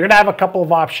 and you're gonna have a couple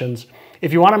of options.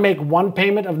 If you wanna make one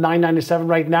payment of $997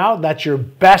 right now, that's your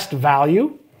best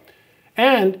value.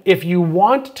 And if you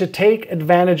want to take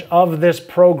advantage of this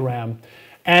program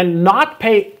and not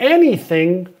pay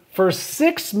anything for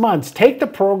 6 months, take the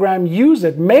program, use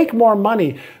it, make more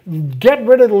money, get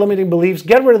rid of the limiting beliefs,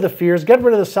 get rid of the fears, get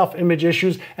rid of the self-image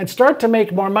issues, and start to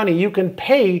make more money. You can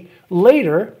pay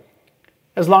later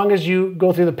as long as you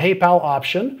go through the PayPal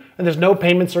option, and there's no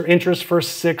payments or interest for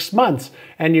 6 months.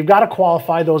 And you've got to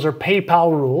qualify. Those are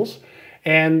PayPal rules.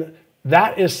 And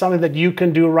that is something that you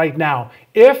can do right now.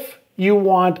 If you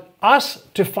want us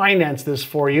to finance this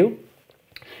for you,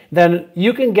 then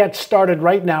you can get started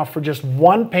right now for just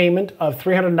one payment of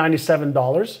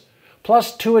 $397,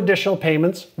 plus 2 additional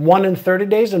payments, one in 30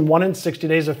 days and one in 60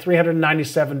 days of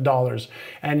 $397.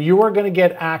 And you are going to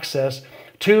get access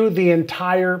to the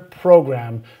entire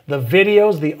program, the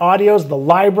videos, the audios, the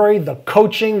library, the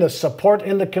coaching, the support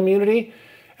in the community.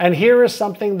 And here is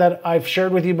something that I've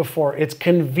shared with you before. It's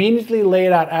conveniently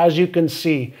laid out, as you can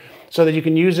see, so that you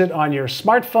can use it on your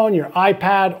smartphone, your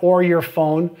iPad, or your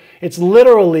phone. It's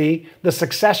literally the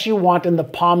success you want in the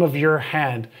palm of your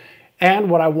hand. And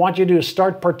what I want you to do is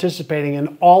start participating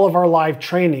in all of our live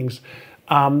trainings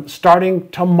starting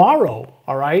tomorrow,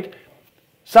 all right?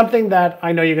 Something that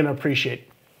I know you're gonna appreciate.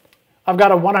 I've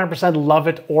got a 100% love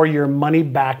it or your money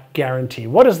back guarantee.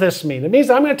 What does this mean? It means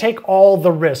I'm gonna take all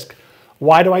the risk.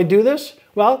 Why do I do this?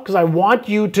 Well, because I want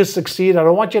you to succeed. I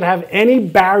don't want you to have any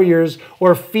barriers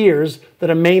or fears that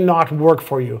it may not work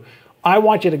for you. I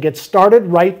want you to get started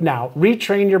right now,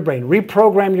 retrain your brain,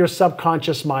 reprogram your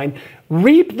subconscious mind,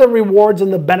 reap the rewards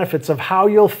and the benefits of how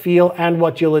you'll feel and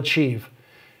what you'll achieve.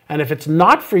 And if it's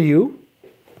not for you,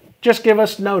 just give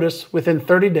us notice within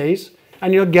 30 days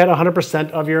and you'll get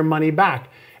 100% of your money back.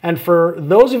 And for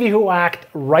those of you who act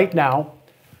right now,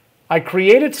 I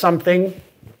created something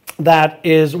that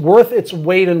is worth its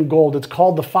weight in gold. It's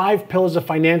called the 5 Pillars of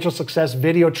Financial Success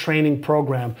video training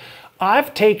program.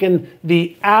 I've taken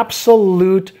the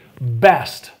absolute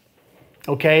best,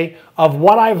 okay, of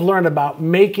what I've learned about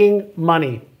making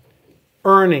money,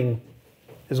 earning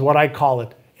is what I call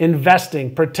it,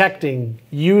 investing, protecting,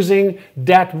 using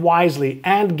debt wisely,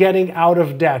 and getting out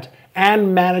of debt,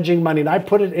 and managing money. And I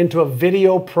put it into a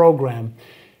video program.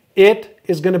 It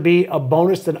is going to be a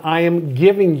bonus that I am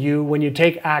giving you when you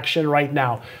take action right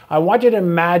now. I want you to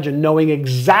imagine knowing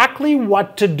exactly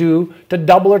what to do to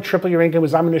double or triple your income,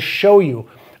 because I'm going to show you.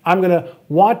 I'm going to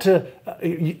want to,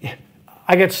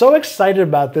 I get so excited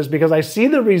about this because I see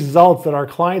the results that our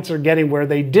clients are getting where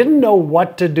they didn't know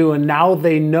what to do and now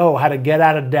they know how to get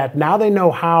out of debt. Now they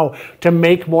know how to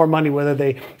make more money, whether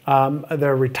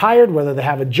they're retired, whether they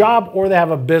have a job or they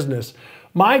have a business.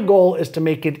 My goal is to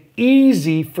make it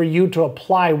easy for you to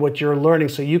apply what you're learning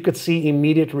so you could see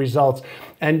immediate results.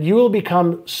 And you will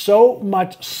become so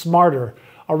much smarter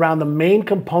around the main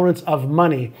components of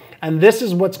money. And this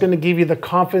is what's going to give you the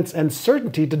confidence and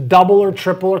certainty to double or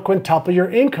triple or quintuple your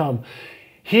income.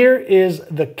 Here is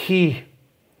the key.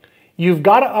 You've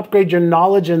got to upgrade your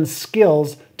knowledge and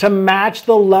skills to match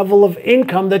the level of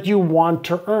income that you want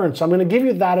to earn. So I'm going to give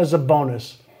you that as a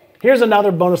bonus. Here's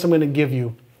another bonus I'm going to give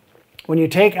you. When you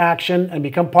take action and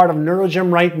become part of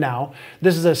NeuroGym right now,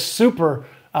 this is a super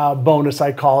bonus,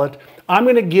 I call it. I'm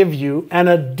going to give you an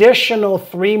additional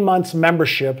 3 months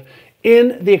membership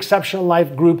in the Exceptional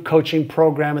Life Group Coaching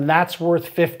Program, and that's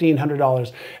worth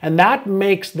 $1,500. And that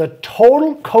makes the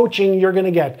total coaching you're going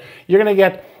to get. You're going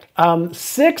to get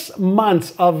 6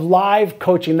 months of live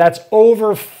coaching. That's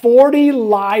over 40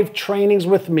 live trainings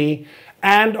with me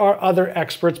and our other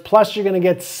experts. Plus, you're going to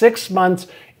get 6 months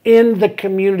in the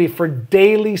community for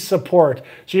daily support.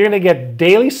 So you're going to get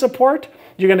daily support.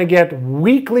 You're going to get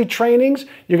weekly trainings.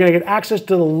 You're going to get access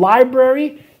to the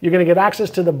library. You're going to get access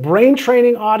to the brain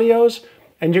training audios.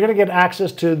 And you're going to get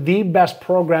access to the best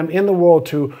program in the world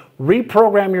to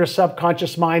reprogram your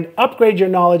subconscious mind, upgrade your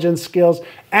knowledge and skills,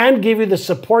 and give you the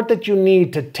support that you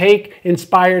need to take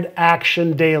inspired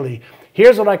action daily.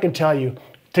 Here's what I can tell you.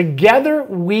 Together,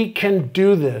 we can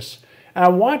do this. And I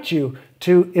want you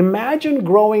to imagine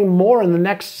growing more in the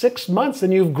next 6 months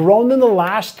than you've grown in the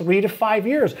last 3 to 5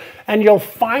 years. And you'll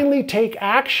finally take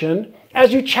action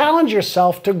as you challenge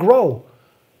yourself to grow.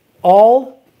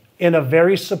 All in a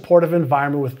very supportive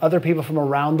environment with other people from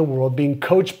around the world being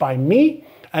coached by me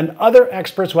and other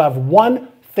experts who have one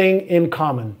thing in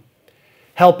common: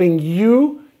 helping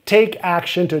you take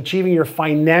action to achieving your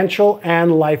financial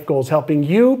and life goals, helping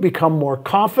you become more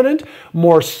confident,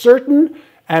 more certain,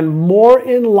 and more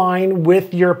in line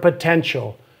with your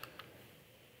potential.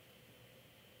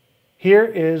 Here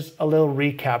is a little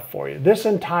recap for you. This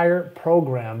entire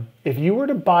program, if you were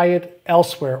to buy it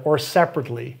elsewhere or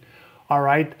separately, all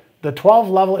right, the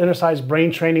 12-level inner-size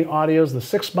brain training audios, the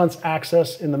 6 months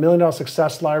access in the $1 Million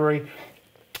Success Library,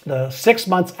 the 6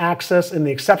 months access in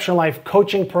the Exceptional Life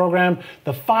Coaching Program,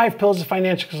 the 5 Pillars of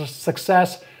Financial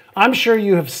Success. I'm sure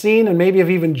you have seen and maybe have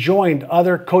even joined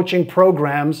other coaching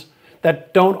programs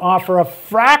that don't offer a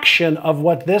fraction of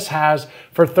what this has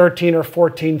for $13,000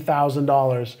 or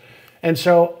 $14,000. And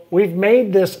so we've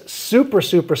made this super,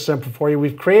 super simple for you.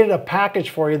 We've created a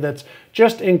package for you that's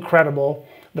just incredible.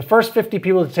 The first 50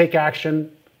 people to take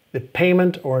action, the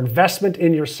payment or investment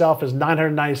in yourself is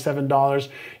 $997.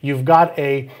 You've got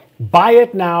a buy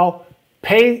it now,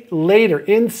 pay later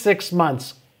in 6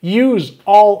 months. Use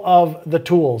all of the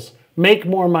tools, make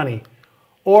more money,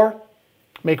 or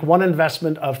make one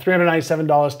investment of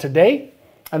 $397 today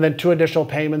and then 2 additional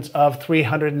payments of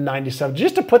 $397.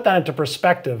 Just to put that into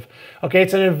perspective, okay,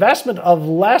 it's an investment of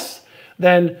less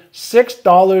than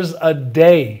 $6 a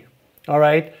day, all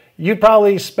right? You'd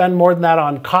probably spend more than that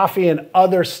on coffee and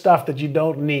other stuff that you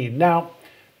don't need. Now,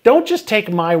 don't just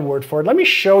take my word for it. Let me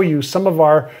show you some of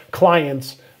our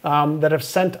clients that have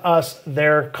sent us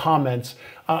their comments.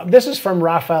 This is from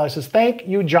Raphael. He says, "Thank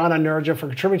you, John and NeuroGym, for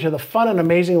contributing to the fun and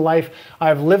amazing life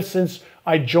I've lived since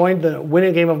I joined the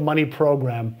Winning Game of Money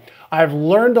program. I've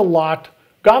learned a lot,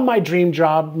 got my dream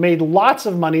job, made lots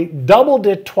of money, doubled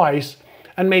it twice,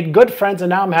 and made good friends, and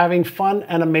now I'm having fun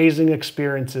and amazing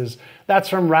experiences." That's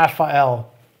from Raphael.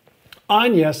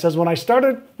 Anya says, "When I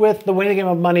started with the Winning Game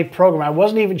of Money program, I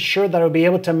wasn't even sure that I would be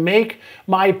able to make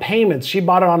my payments." She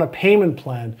bought it on a payment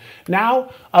plan. "Now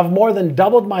I've more than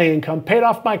doubled my income, paid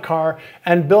off my car,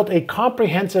 and built a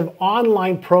comprehensive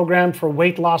online program for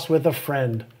weight loss with a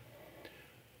friend."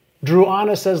 Drew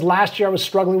Anna says, "Last year I was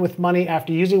struggling with money.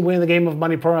 After using Winning the Game of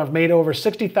Money program, I've made over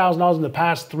 $60,000 in the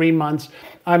past 3 months.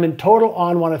 I'm in total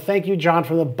awe and want to thank you, John,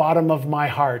 from the bottom of my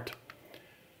heart."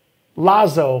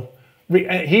 Lazo,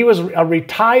 he was a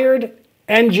retired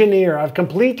engineer. I've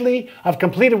completed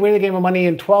Winning the Game of Money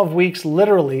in 12 weeks,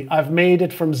 literally. I've made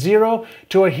it from zero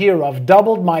to a hero. I've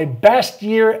doubled my best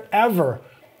year ever.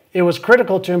 It was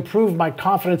critical to improve my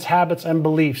confidence, habits, and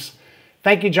beliefs.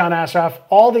 Thank you, John Assaraf,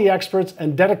 all the experts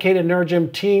and dedicated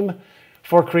NeuroGym team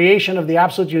for creation of the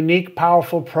absolute unique,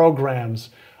 powerful programs.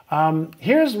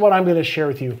 Here's what I'm going to share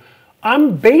with you.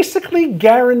 I'm basically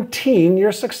guaranteeing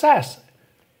your success.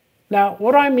 Now,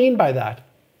 what do I mean by that?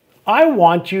 I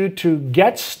want you to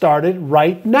get started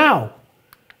right now.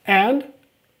 And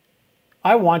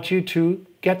I want you to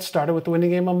get started with the Winning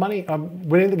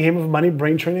the Game of Money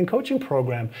Brain Training Coaching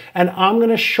Program. And I'm going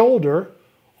to shoulder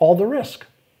all the risk.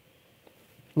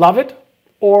 Love it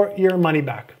or your money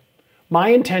back. My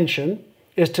intention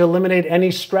is to eliminate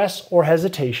any stress or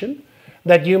hesitation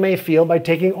that you may feel by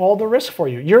taking all the risk for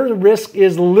you. Your risk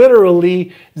is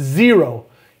literally zero.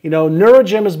 You know,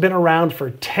 NeuroGym has been around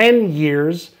for 10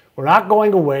 years. We're not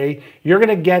going away. You're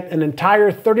going to get an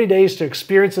entire 30 days to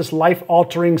experience this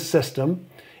life-altering system.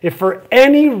 If for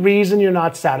any reason you're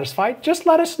not satisfied, just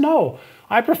let us know.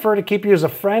 I prefer to keep you as a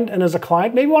friend and as a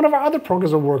client. Maybe one of our other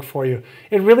programs will work for you.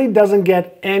 It really doesn't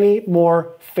get any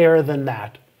more fair than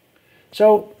that.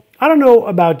 So I don't know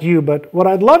about you, but what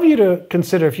I'd love you to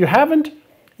consider, if you haven't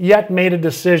yet made a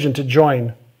decision to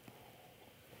join,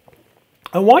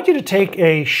 I want you to take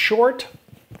a short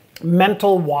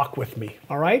mental walk with me,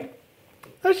 all right?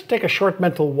 Let's take a short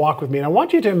mental walk with me. And I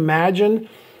want you to imagine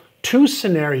two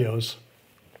scenarios.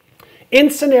 In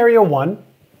scenario one,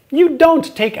 you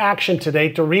don't take action today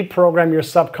to reprogram your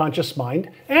subconscious mind,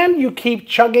 and you keep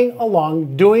chugging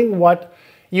along, doing what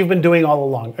you've been doing all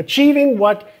along, achieving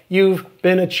what you've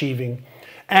been achieving.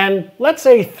 And let's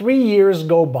say 3 years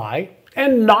go by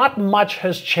and not much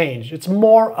has changed. It's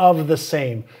more of the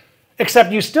same,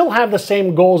 except you still have the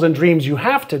same goals and dreams you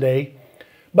have today,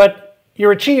 but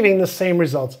you're achieving the same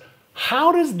results.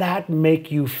 How does that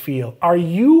make you feel? Are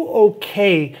you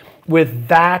okay with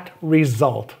that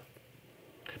result?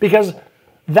 Because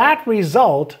that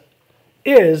result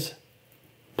is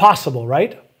possible,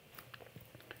 right?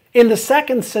 In the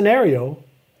second scenario,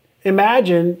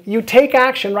 imagine you take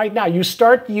action right now. You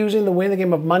start using the Win the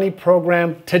Game of Money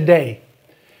program today.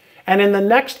 And in the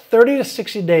next 30 to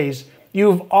 60 days,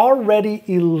 you've already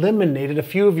eliminated a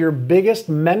few of your biggest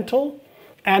mental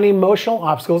and emotional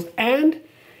obstacles, and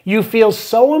you feel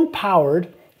so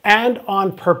empowered and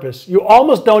on purpose. You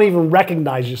almost don't even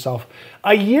recognize yourself.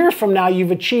 A year from now,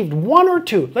 you've achieved one or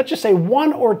two, let's just say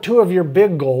one or two of your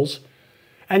big goals,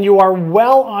 and you are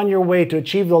well on your way to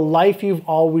achieve the life you've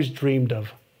always dreamed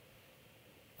of.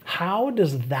 How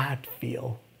does that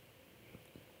feel?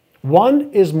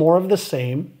 One is more of the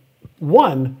same.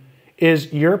 One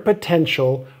is your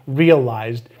potential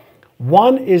realized.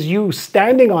 One is you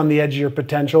standing on the edge of your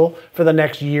potential for the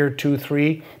next year, 2,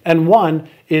 3, and one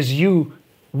is you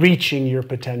reaching your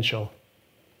potential.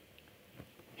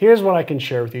 Here's what I can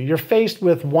share with you. You're faced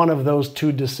with one of those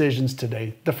two decisions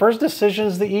today. The first decision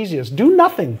is the easiest. Do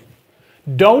nothing.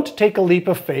 Don't take a leap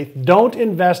of faith. Don't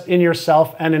invest in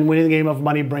yourself and in Winning the Game of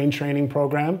Money Brain Training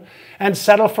Program, and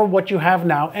settle for what you have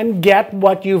now and get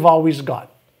what you've always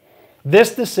got.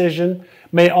 This decision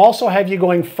may also have you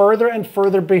going further and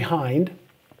further behind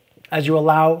as you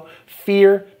allow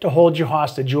fear to hold you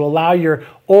hostage. You allow your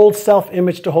old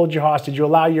self-image to hold you hostage. You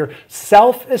allow your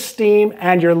self-esteem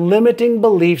and your limiting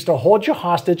beliefs to hold you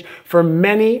hostage for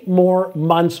many more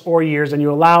months or years. And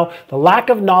you allow the lack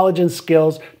of knowledge and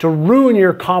skills to ruin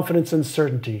your confidence and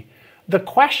certainty. The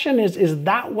question is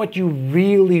that what you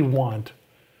really want?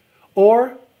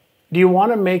 Or do you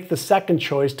want to make the second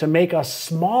choice to make a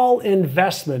small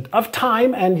investment of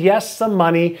time and, yes, some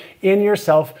money in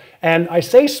yourself? And I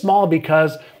say small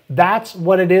because that's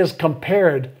what it is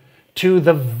compared to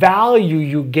the value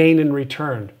you gain in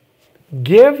return.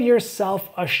 Give yourself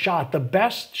a shot, the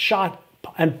best shot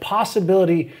and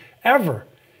possibility ever.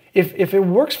 If it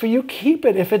works for you, keep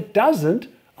it. If it doesn't,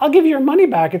 I'll give you your money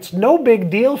back. It's no big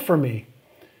deal for me.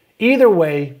 Either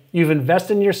way, you've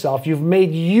invested in yourself. You've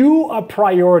made you a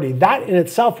priority. That in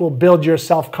itself will build your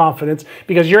self-confidence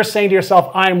because you're saying to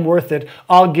yourself, I'm worth it.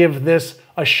 I'll give this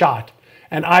a shot.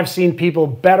 And I've seen people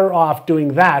better off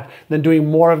doing that than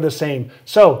doing more of the same.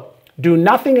 So do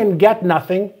nothing and get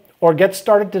nothing, or get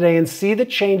started today and see the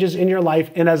changes in your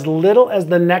life in as little as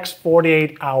the next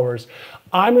 48 hours.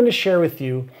 I'm going to share with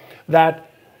you that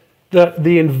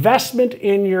the investment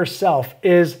in yourself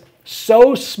is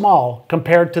so small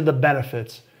compared to the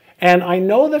benefits. And I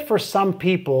know that for some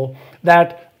people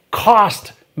that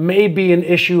cost may be an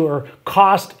issue, or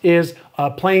cost is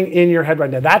playing in your head right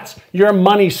now. That's your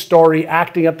money story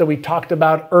acting up that we talked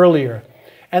about earlier.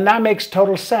 And that makes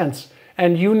total sense.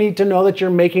 And you need to know that you're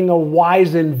making a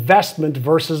wise investment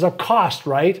versus a cost,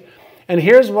 right? And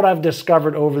here's what I've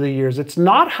discovered over the years. It's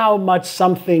not how much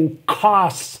something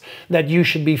costs that you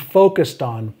should be focused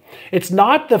on. It's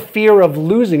not the fear of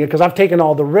losing it, because I've taken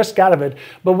all the risk out of it,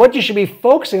 but what you should be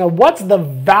focusing on, what's the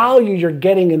value you're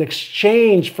getting in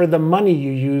exchange for the money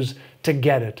you use to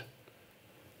get it.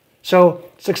 So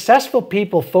successful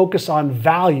people focus on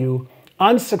value.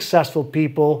 Unsuccessful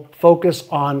people focus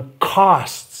on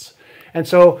costs. And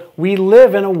so we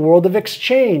live in a world of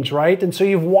exchange, right? And so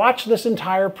you've watched this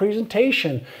entire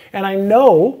presentation, and I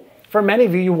know for many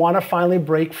of you, you want to finally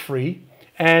break free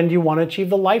and you want to achieve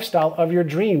the lifestyle of your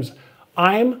dreams.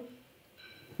 I'm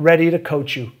ready to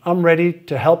coach you. I'm ready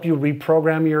to help you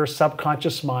reprogram your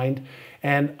subconscious mind.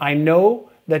 And I know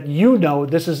that you know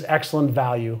this is excellent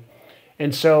value.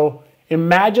 And so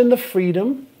imagine the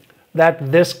freedom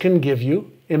that this can give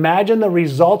you. Imagine the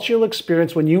results you'll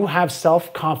experience when you have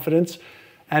self-confidence,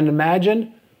 and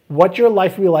imagine what your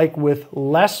life will be like with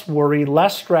less worry,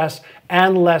 less stress,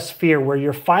 and less fear, where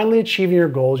you're finally achieving your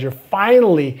goals, you're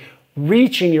finally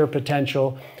reaching your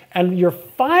potential, and you're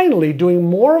finally doing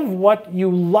more of what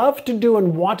you love to do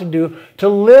and want to do to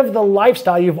live the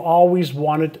lifestyle you've always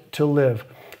wanted to live.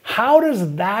 How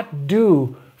does that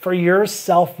do for your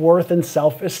self-worth and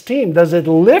self-esteem? Does it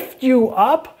lift you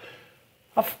up?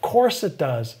 Of course it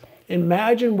does.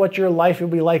 Imagine what your life will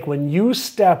be like when you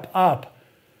step up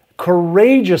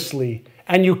courageously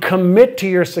and you commit to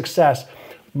your success.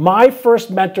 My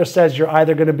first mentor says you're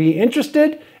either going to be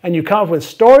interested and you come up with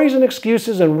stories and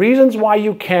excuses and reasons why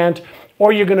you can't,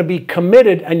 or you're going to be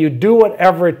committed and you do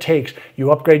whatever it takes.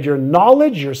 You upgrade your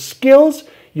knowledge, your skills,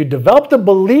 you develop the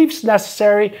beliefs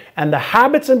necessary and the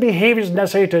habits and behaviors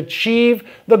necessary to achieve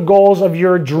the goals of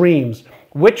your dreams.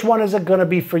 Which one is it going to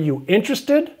be for you?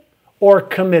 Interested or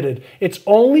committed? It's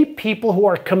only people who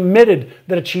are committed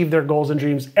that achieve their goals and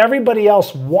dreams. Everybody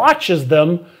else watches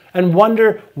them and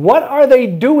wonder, what are they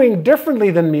doing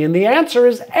differently than me? And the answer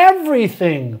is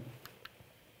everything.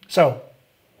 So,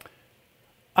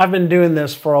 I've been doing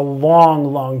this for a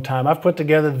long, long time. I've put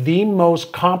together the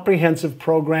most comprehensive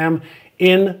program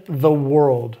in the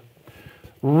world.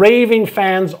 Raving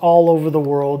fans all over the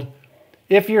world.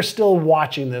 If you're still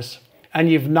watching this and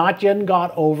you've not yet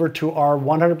got over to our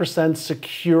 100%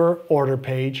 secure order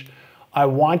page, I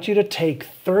want you to take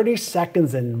 30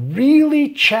 seconds and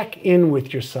really check in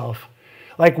with yourself.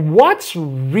 Like, what's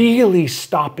really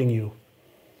stopping you?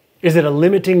 Is it a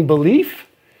limiting belief?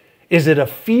 Is it a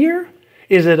fear?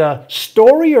 Is it a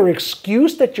story or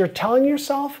excuse that you're telling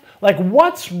yourself? Like,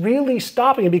 what's really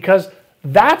stopping you? Because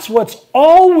that's what's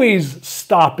always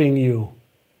stopping you.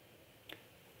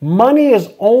 Money is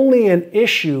only an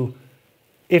issue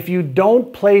if you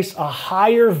don't place a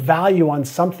higher value on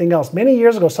something else. Many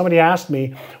years ago, somebody asked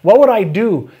me, what would I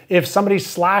do if somebody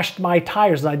slashed my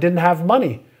tires and I didn't have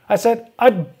money? I said,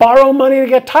 I'd borrow money to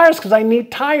get tires because I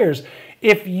need tires.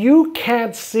 If you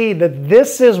can't see that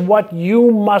this is what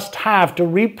you must have to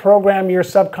reprogram your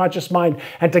subconscious mind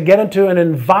and to get into an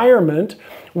environment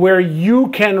where you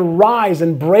can rise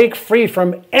and break free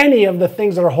from any of the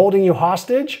things that are holding you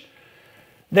hostage,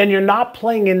 then you're not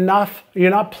placing enough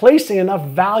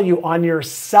value on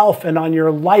yourself and on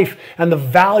your life and the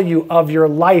value of your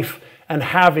life and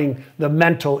having the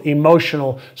mental,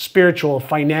 emotional, spiritual,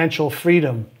 financial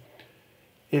freedom.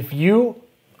 If you,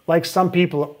 like some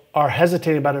people, are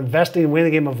hesitating about investing and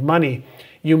winning the game of money,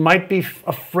 you might be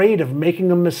afraid of making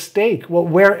a mistake. Well,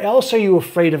 where else are you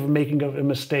afraid of making a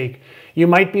mistake? You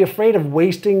might be afraid of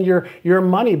wasting your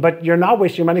money, but you're not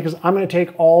wasting your money because I'm going to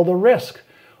take all the risk.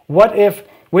 What if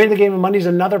winning the game of money is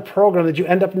another program that you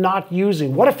end up not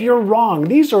using? What if you're wrong?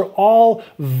 These are all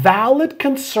valid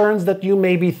concerns that you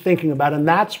may be thinking about, and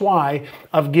that's why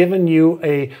I've given you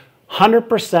a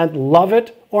 100% love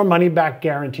it or money back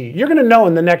guarantee. You're going to know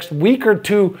in the next week or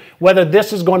two whether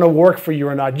this is going to work for you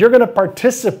or not. You're going to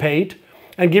participate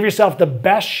and give yourself the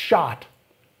best shot.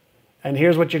 And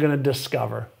here's what you're going to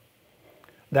discover.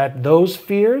 That those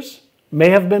fears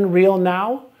may have been real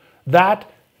now. That,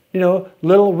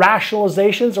 little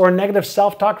rationalizations or negative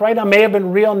self-talk right now may have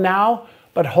been real now.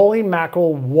 But holy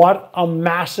mackerel, what a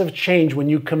massive change when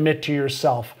you commit to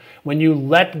yourself. When you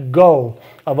let go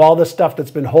of all the stuff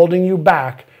that's been holding you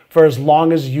back for as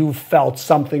long as you've felt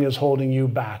something is holding you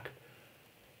back.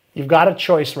 You've got a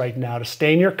choice right now to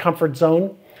stay in your comfort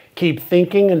zone, keep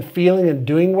thinking and feeling and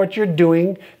doing what you're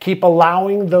doing, keep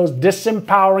allowing those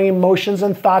disempowering emotions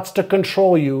and thoughts to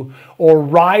control you, or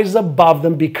rise above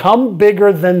them, become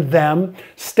bigger than them,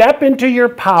 step into your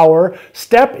power,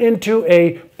 step into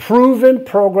a proven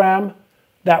program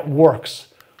that works.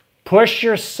 Push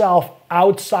yourself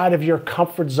outside of your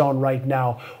comfort zone right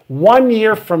now. 1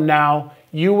 year from now,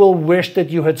 you will wish that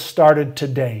you had started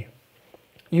today.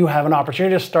 You have an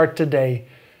opportunity to start today.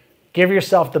 Give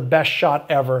yourself the best shot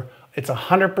ever. It's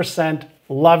 100%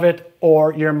 love it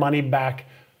or your money back.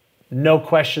 No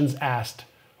questions asked.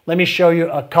 Let me show you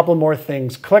a couple more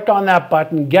things. Click on that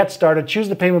button, get started, choose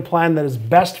the payment plan that is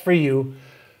best for you.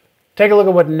 Take a look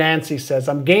at what Nancy says.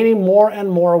 I'm gaining more and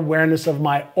more awareness of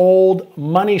my old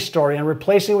money story and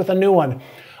replacing it with a new one.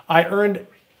 I earned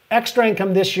extra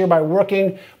income this year by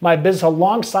working my business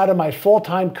alongside of my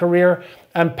full-time career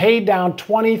and paid down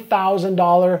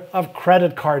 $20,000 of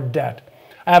credit card debt.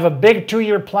 I have a big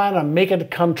 2-year plan on making it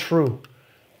come true.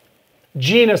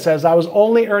 Gina says, I was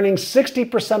only earning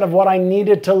 60% of what I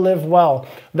needed to live well.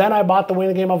 Then I bought the Win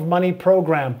the Game of Money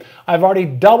program. I've already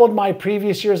doubled my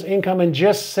previous year's income in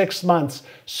just 6 months.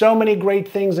 So many great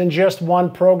things in just one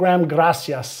program.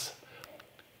 Gracias.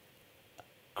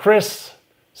 Chris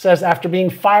says, after being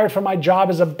fired from my job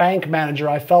as a bank manager,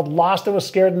 I felt lost and was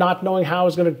scared, not knowing how I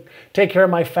was going to take care of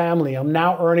my family. I'm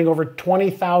now earning over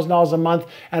 $20,000 a month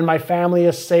and my family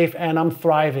is safe and I'm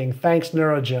thriving. Thanks,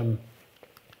 NeuroGym.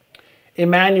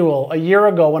 Emmanuel, a year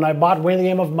ago when I bought Win the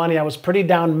Game of Money, I was pretty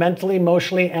down mentally,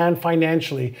 emotionally, and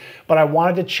financially, but I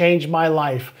wanted to change my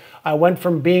life. I went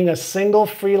from being a single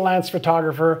freelance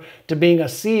photographer to being a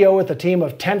CEO with a team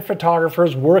of 10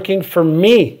 photographers working for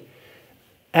me.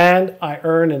 And I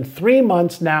earn in 3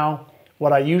 months now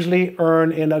what I usually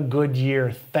earn in a good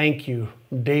year. Thank you,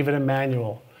 David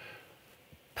Emmanuel.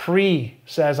 Pre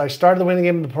says, I started the Win the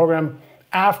Game of the program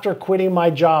after quitting my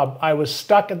job. I was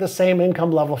stuck at the same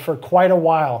income level for quite a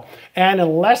while. And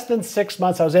in less than 6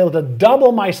 months, I was able to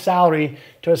double my salary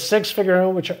to a six-figure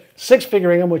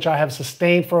income, which I have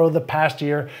sustained for over the past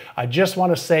year. I just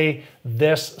want to say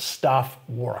this stuff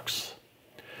works.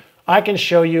 I can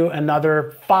show you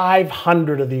another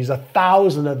 500 of these,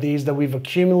 1,000 of these that we've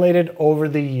accumulated over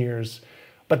the years.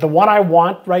 But the one I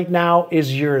want right now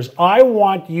is yours. I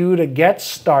want you to get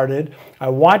started. I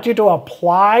want you to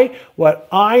apply what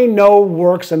I know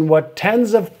works and what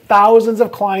tens of thousands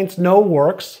of clients know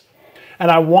works. And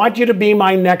I want you to be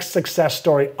my next success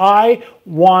story. I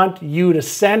want you to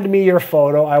send me your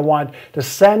photo. I want you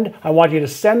to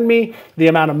send me the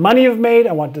amount of money you've made.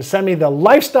 I want you to send me the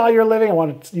lifestyle you're living. I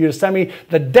want you to send me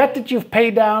the debt that you've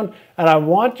paid down. And I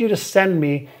want you to send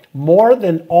me, more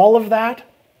than all of that,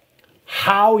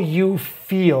 how you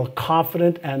feel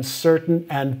confident and certain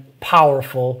and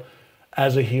powerful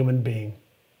as a human being.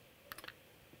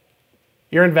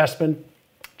 Your investment,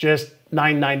 just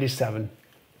 $9.97.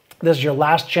 This is your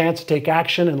last chance to take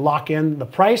action and lock in the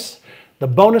price, the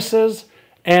bonuses,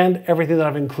 and everything that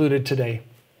I've included today.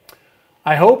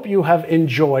 I hope you have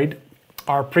enjoyed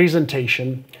our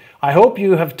presentation. I hope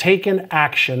you have taken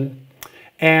action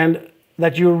and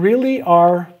that you really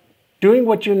are doing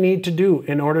what you need to do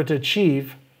in order to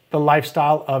achieve the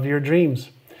lifestyle of your dreams.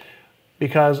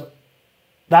 Because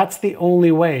that's the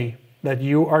only way that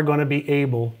you are going to be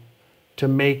able to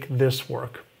make this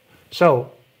work.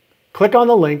 So click on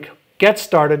the link, get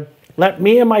started, let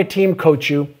me and my team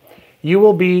coach you. You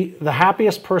will be the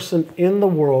happiest person in the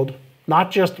world,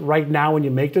 not just right now when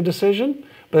you make the decision,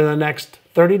 but in the next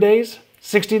 30 days,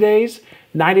 60 days,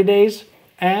 90 days,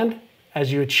 and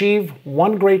as you achieve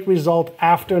one great result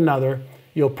after another,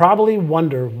 you'll probably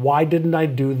wonder, why didn't I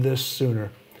do this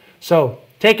sooner? So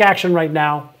take action right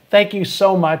now. Thank you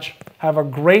so much. Have a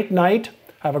great night.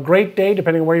 Have a great day,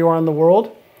 depending on where you are in the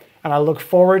world. And I look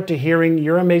forward to hearing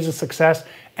your amazing success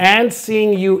and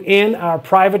seeing you in our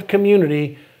private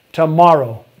community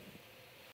tomorrow.